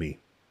close to me.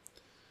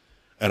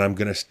 And I'm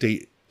going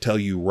to tell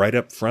you right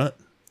up front,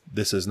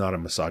 this is not a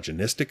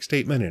misogynistic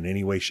statement in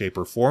any way, shape,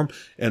 or form,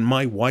 and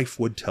my wife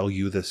would tell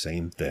you the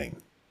same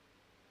thing.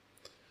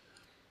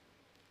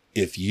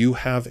 If you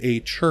have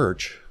a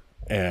church,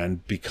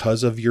 and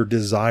because of your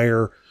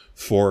desire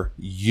for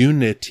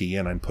unity,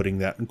 and I'm putting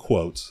that in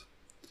quotes,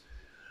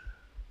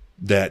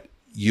 that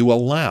you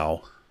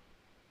allow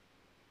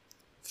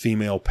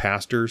female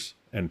pastors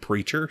and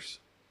preachers,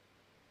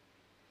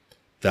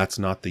 that's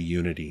not the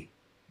unity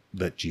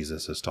that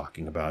Jesus is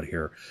talking about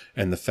here.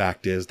 And the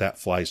fact is that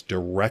flies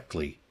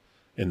directly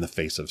in the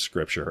face of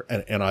Scripture.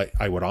 And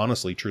I would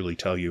honestly, truly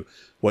tell you,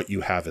 what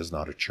you have is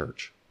not a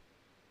church.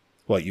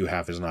 What you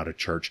have is not a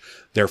church.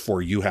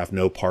 Therefore, you have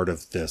no part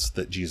of this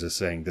that Jesus is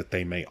saying, that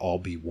they may all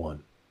be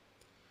one.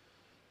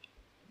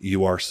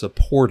 You are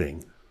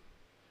supporting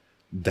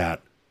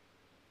that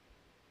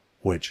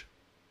which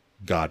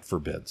God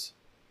forbids.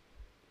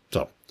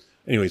 So,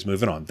 anyways,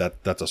 moving on.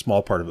 That's a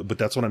small part of it, but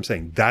that's what I'm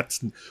saying. That's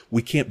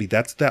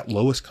that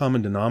lowest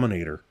common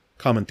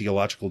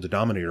theological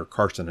denominator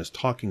Carson is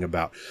talking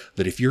about.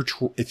 That if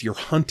you're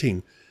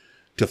hunting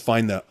to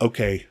find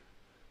okay,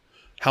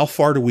 how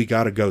far do we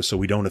got to go so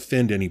we don't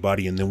offend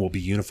anybody, and then we'll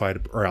be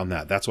unified around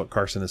that? That's what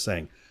Carson is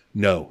saying.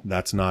 No,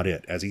 that's not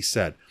it. As he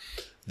said,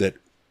 that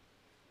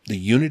the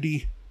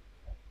unity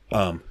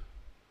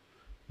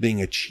being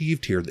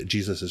achieved here, that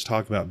Jesus is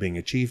talking about being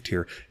achieved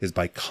here, is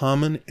by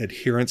common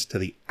adherence to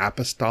the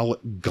apostolic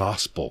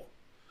gospel,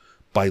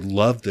 by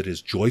love that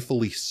is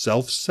joyfully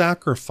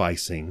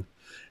self-sacrificing,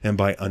 and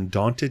by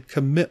undaunted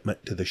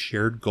commitment to the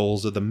shared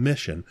goals of the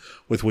mission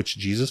with which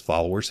Jesus'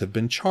 followers have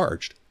been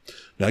charged.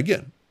 Now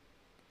again,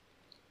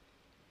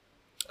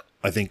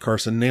 I think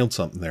Carson nailed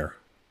something there.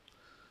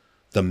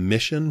 The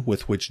mission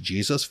with which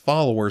Jesus'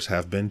 followers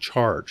have been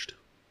charged.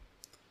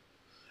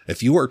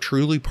 If you are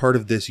truly part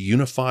of this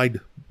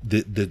unified,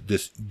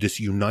 this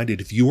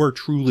united, if you are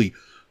truly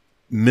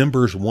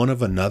members one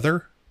of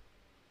another,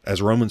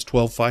 as Romans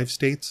 12:5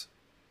 states,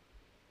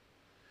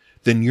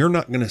 then you're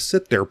not going to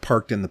sit there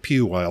parked in the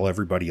pew while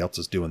everybody else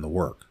is doing the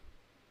work.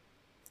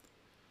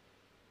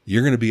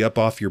 You're going to be up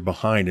off your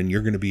behind, and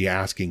you're going to be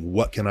asking,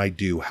 what can I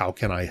do? How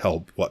can I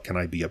help? What can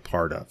I be a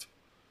part of?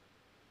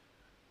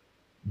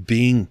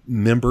 Being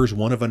members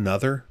one of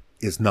another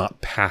is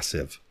not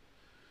passive.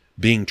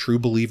 Being true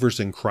believers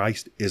in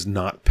Christ is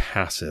not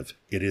passive.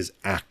 It is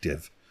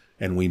active,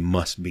 and we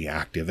must be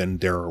active.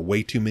 And there are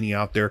way too many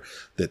out there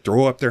that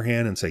throw up their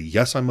hand and say,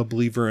 yes, I'm a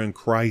believer in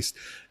Christ,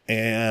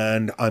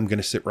 and I'm going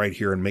to sit right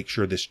here and make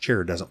sure this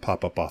chair doesn't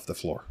pop up off the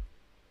floor.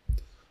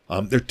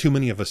 There are too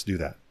many of us do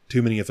that.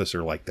 Too many of us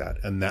are like that,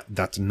 and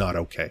that's not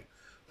okay.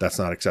 That's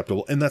not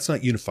acceptable, and that's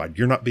not unified.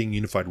 You're not being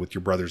unified with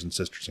your brothers and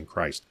sisters in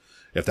Christ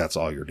if that's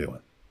all you're doing.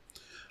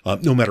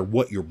 No matter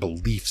what your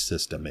belief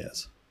system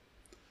is.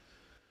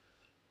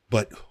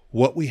 But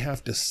what we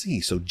have to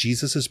see, so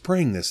Jesus is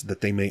praying this,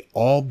 that they may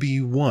all be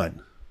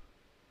one.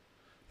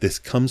 This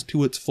comes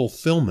to its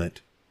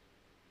fulfillment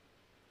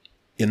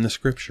in the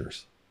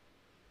Scriptures.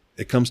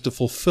 It comes to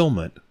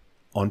fulfillment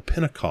on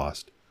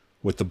Pentecost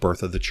with the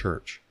birth of the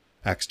church.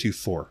 Acts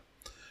 2:4.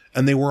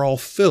 And they were all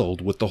filled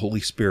with the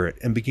Holy Spirit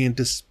and began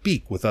to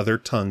speak with other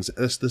tongues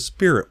as the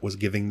Spirit was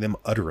giving them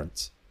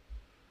utterance.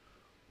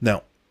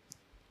 Now,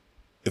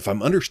 if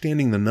I'm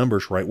understanding the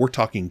numbers right, we're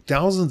talking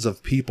thousands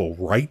of people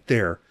right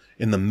there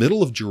in the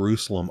middle of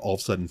Jerusalem, all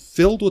of a sudden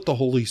filled with the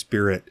Holy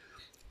Spirit,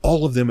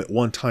 all of them at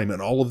one time,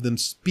 and all of them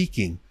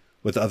speaking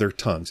with other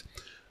tongues.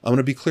 I'm going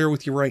to be clear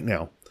with you right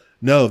now.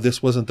 No,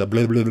 this wasn't the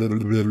blah, blah, blah, blah,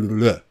 blah,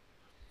 blah.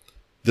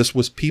 This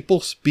was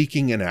people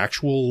speaking in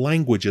actual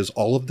languages,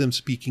 all of them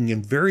speaking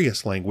in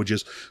various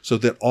languages, so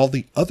that all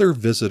the other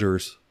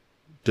visitors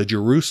to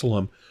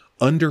Jerusalem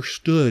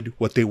understood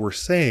what they were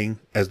saying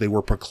as they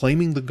were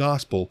proclaiming the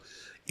gospel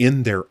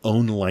in their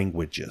own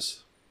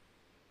languages.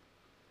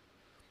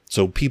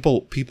 So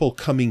people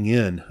coming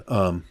in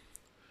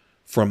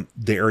from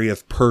the area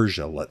of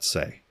Persia, let's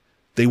say,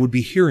 they would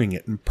be hearing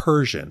it in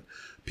Persian.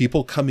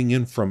 People coming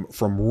in from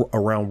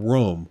around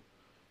Rome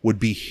would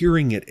be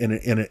hearing it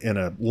in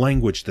a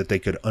language that they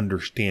could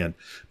understand.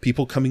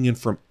 People coming in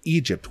from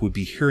Egypt would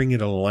be hearing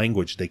it in a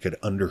language they could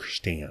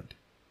understand.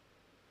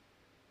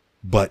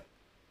 But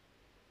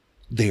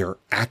they are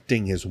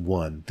acting as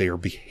one. They are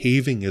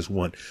behaving as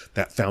one.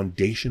 That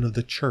foundation of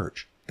the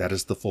church, that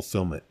is the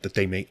fulfillment, that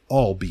they may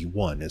all be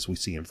one, as we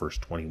see in verse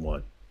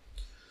 21.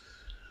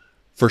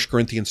 1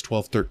 Corinthians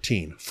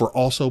 12:13. For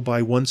also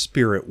by one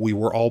Spirit we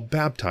were all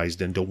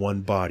baptized into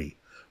one body,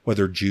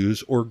 whether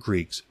Jews or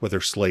Greeks,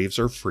 whether slaves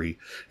or free,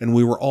 and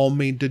we were all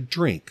made to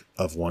drink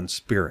of one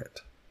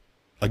Spirit.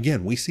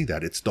 Again, we see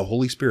that. It's the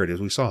Holy Spirit,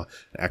 as we saw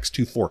in Acts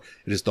 2:4.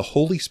 It is the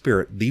Holy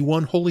Spirit, the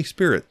one Holy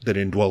Spirit, that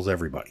indwells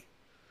everybody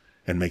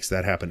and makes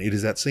that happen. It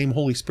is that same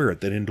Holy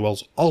Spirit that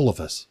indwells all of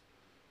us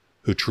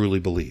who truly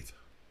believe.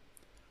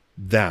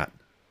 That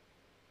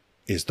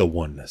is the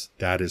oneness.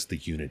 That is the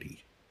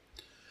unity.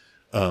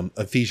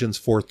 Ephesians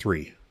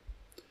 4:3.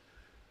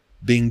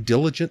 Being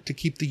diligent to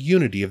keep the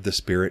unity of the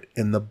Spirit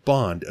in the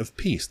bond of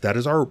peace. That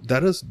is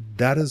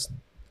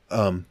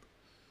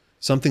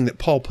something that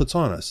Paul puts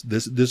on us.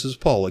 This is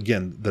Paul.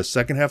 Again, the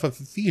second half of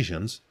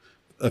Ephesians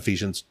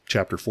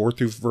chapter 4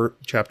 through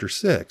chapter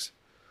 6,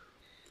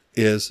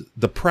 is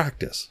the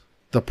practice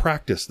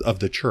of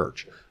the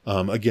church.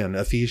 Again,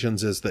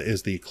 Ephesians is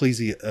the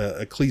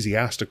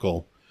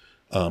ecclesiastical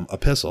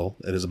epistle.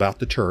 It is about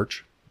the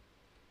church.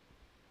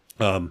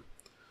 It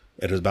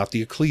is about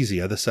the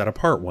ecclesia, the set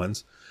apart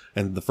ones.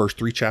 And the first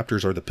 3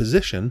 chapters are the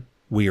position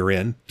we are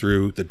in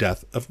through the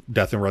death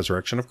and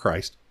resurrection of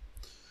Christ.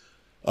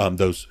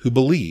 Those who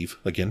believe,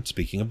 again,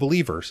 speaking of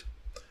believers.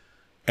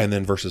 And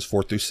then verses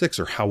 4 through 6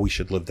 are how we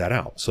should live that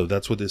out. So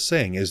that's what it's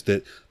saying, is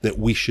that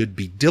we should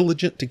be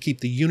diligent to keep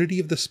the unity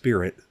of the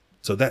Spirit.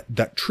 So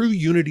that true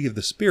unity of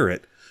the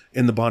Spirit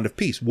in the bond of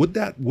peace. Would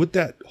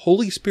that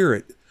Holy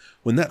Spirit,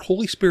 when that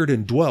Holy Spirit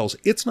indwells,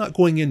 it's not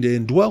going in to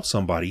indwell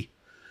somebody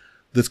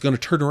that's going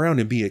to turn around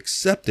and be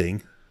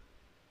accepting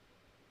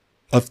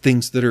of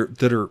things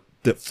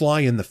that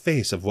fly in the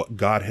face of what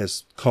God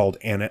has called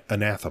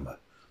anathema,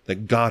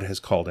 that God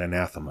has called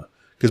anathema.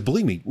 Because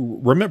believe me,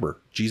 remember,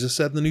 Jesus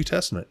said in the New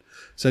Testament,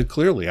 said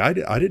clearly, I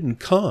didn't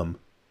come.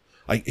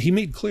 He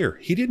made clear,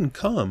 he didn't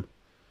come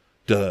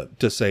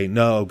to say,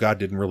 no, God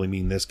didn't really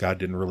mean this, God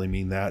didn't really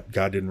mean that,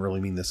 God didn't really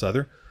mean this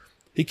other.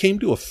 He came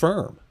to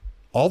affirm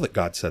all that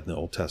God said in the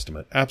Old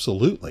Testament.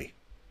 Absolutely.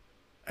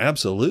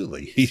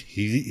 Absolutely.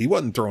 He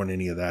wasn't throwing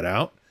any of that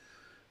out.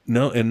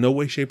 No, in no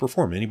way, shape, or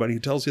form. Anybody who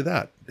tells you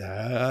that,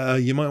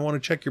 you might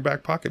want to check your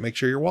back pocket, make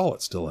sure your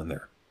wallet's still in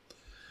there.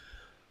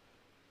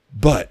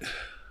 But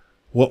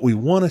what we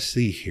want to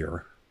see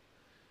here,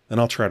 and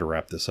I'll try to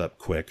wrap this up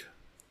quick,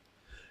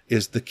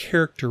 is the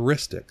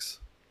characteristics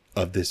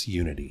of this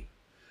unity.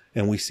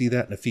 And we see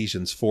that in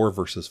Ephesians 4,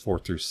 verses 4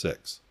 through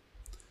 6.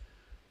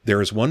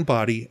 There is one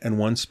body and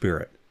one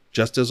Spirit,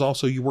 just as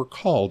also you were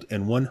called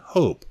in one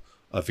hope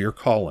of your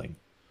calling.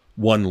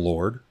 One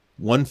Lord,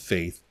 one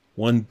faith,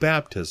 one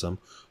baptism,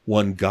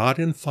 one God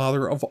and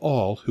Father of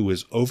all, who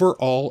is over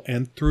all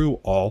and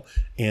through all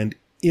and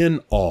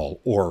in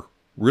all, or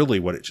really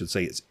what it should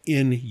say is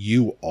in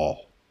you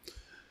all.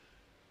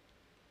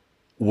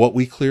 What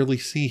we clearly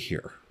see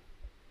here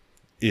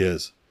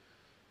is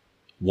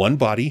one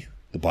body,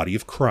 the body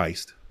of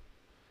Christ,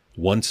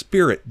 one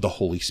Spirit, the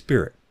Holy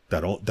Spirit.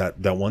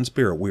 That one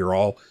Spirit, we are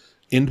all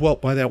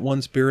indwelt by that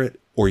one Spirit,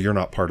 or you're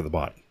not part of the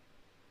body.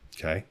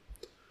 Okay?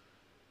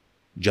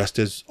 Just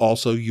as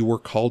also you were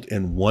called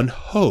in one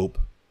hope,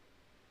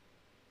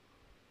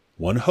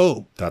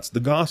 that's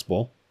the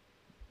gospel,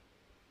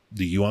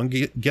 the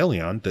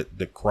euangelion,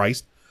 that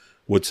Christ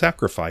would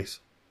sacrifice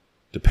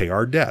to pay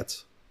our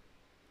debts.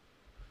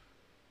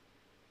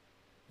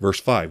 Verse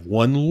 5,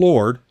 one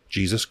Lord,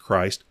 Jesus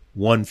Christ,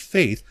 one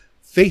faith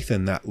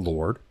in that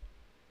Lord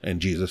and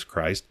Jesus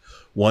Christ,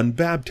 one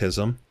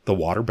baptism, the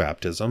water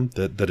baptism,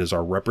 that is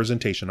our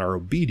representation, our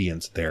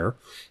obedience there,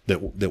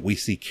 that we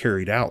see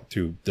carried out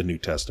through the New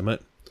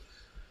Testament.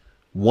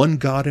 One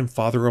God and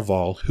Father of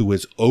all, who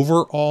is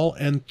over all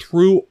and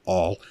through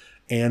all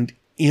and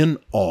in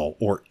all,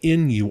 or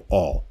in you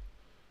all.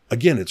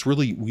 Again, it's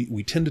really,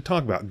 we tend to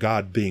talk about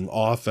God being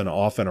off and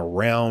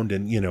around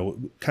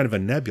and, kind of a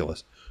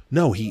nebulous.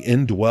 No, he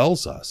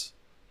indwells us.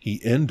 He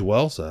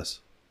indwells us.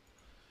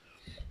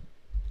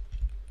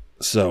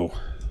 So,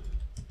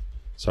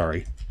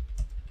 sorry.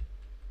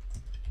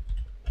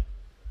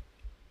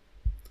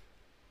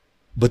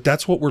 But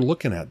that's what we're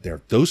looking at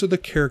there. Those are the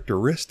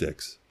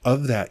characteristics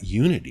of that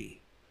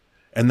unity.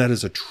 And that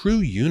is a true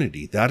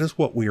unity. That is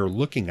what we are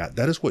looking at.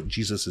 That is what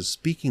Jesus is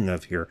speaking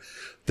of here,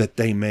 that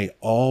they may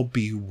all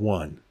be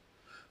one.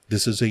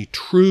 This is a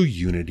true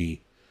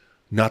unity,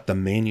 not the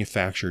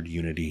manufactured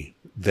unity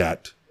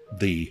that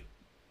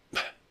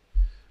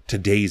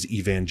today's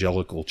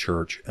evangelical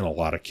church, in a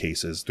lot of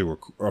cases,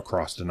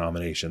 across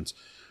denominations,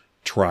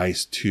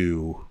 tries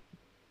to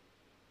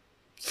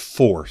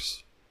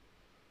force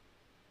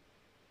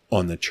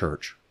on the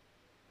church.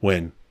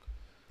 When,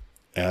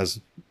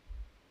 as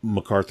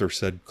MacArthur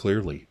said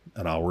clearly,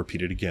 and I'll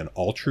repeat it again,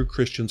 all true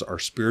Christians are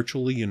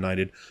spiritually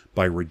united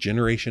by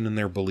regeneration in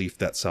their belief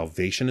that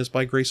salvation is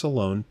by grace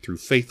alone, through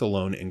faith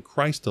alone, in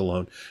Christ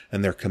alone,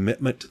 and their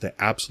commitment to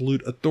the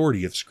absolute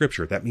authority of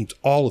Scripture. That means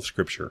all of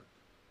Scripture.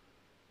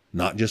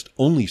 Not just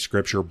only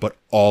Scripture, but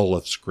all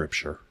of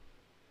Scripture.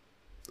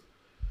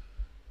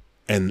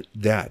 And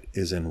that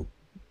is in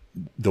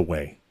the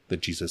way that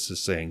Jesus is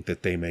saying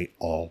that they may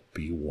all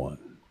be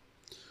one.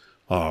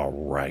 All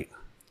right.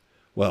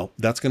 Well,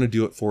 that's going to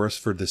do it for us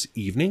for this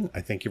evening.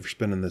 I thank you for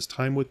spending this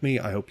time with me.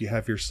 I hope you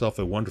have yourself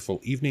a wonderful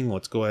evening.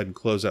 Let's go ahead and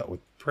close out with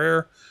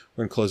prayer.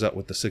 We're going to close out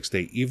with the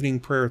 6-day evening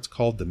prayer. It's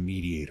called the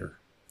Mediator.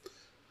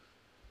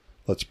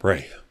 Let's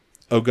pray.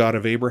 O God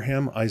of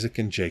Abraham, Isaac,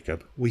 and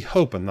Jacob, we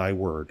hope in thy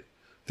word.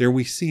 There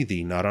we see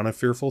thee, not on a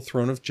fearful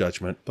throne of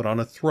judgment, but on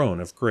a throne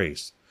of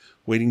grace,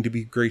 waiting to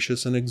be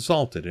gracious and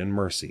exalted in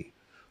mercy.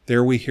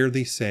 There we hear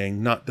thee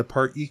saying, not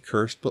depart ye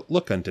cursed, but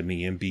look unto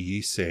me, and be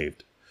ye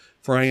saved.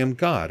 For I am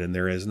God, and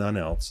there is none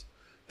else.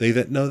 They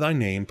that know thy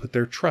name put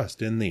their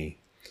trust in thee.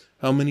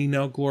 How many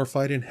now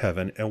glorified in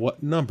heaven, and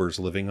what numbers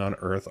living on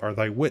earth are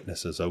thy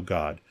witnesses, O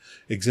God,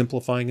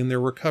 exemplifying in their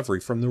recovery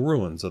from the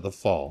ruins of the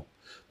fall,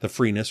 the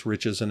freeness,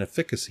 riches, and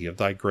efficacy of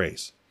thy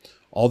grace.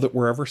 All that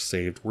were ever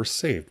saved were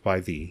saved by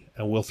thee,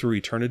 and will through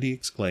eternity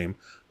exclaim,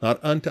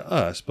 not unto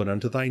us, but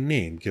unto thy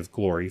name give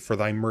glory for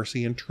thy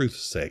mercy and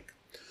truth's sake.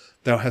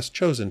 Thou hast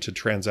chosen to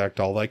transact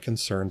all thy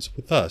concerns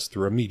with us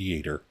through a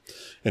mediator,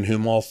 in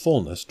whom all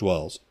fullness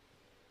dwells,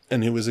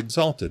 and who is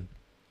exalted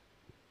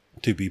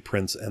to be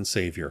Prince and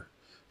Savior.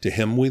 To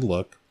him we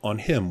look, on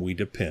him we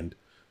depend,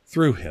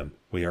 through him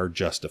we are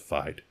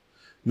justified.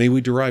 May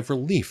we derive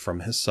relief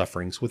from his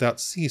sufferings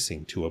without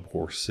ceasing to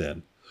abhor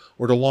sin,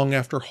 or to long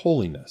after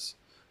holiness.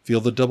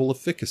 Feel the double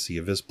efficacy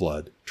of his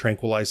blood,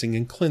 tranquilizing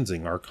and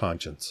cleansing our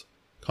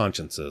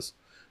consciences.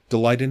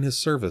 Delight in his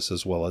service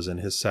as well as in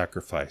his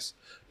sacrifice.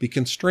 Be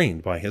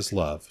constrained by his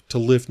love, to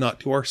live not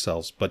to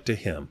ourselves but to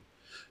him.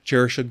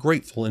 Cherish a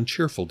grateful and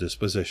cheerful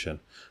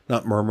disposition,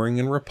 not murmuring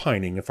and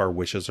repining if our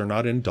wishes are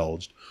not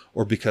indulged,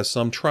 or because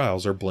some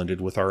trials are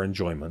blended with our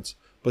enjoyments,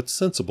 but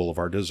sensible of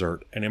our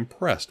desert and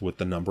impressed with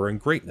the number and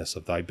greatness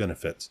of thy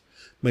benefits.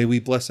 May we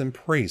bless and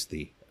praise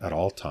thee at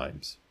all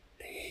times.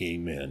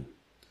 Amen.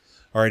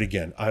 All right,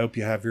 again, I hope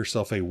you have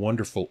yourself a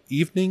wonderful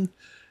evening,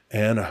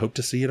 and I hope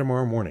to see you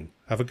tomorrow morning.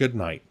 Have a good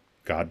night.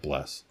 God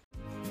bless.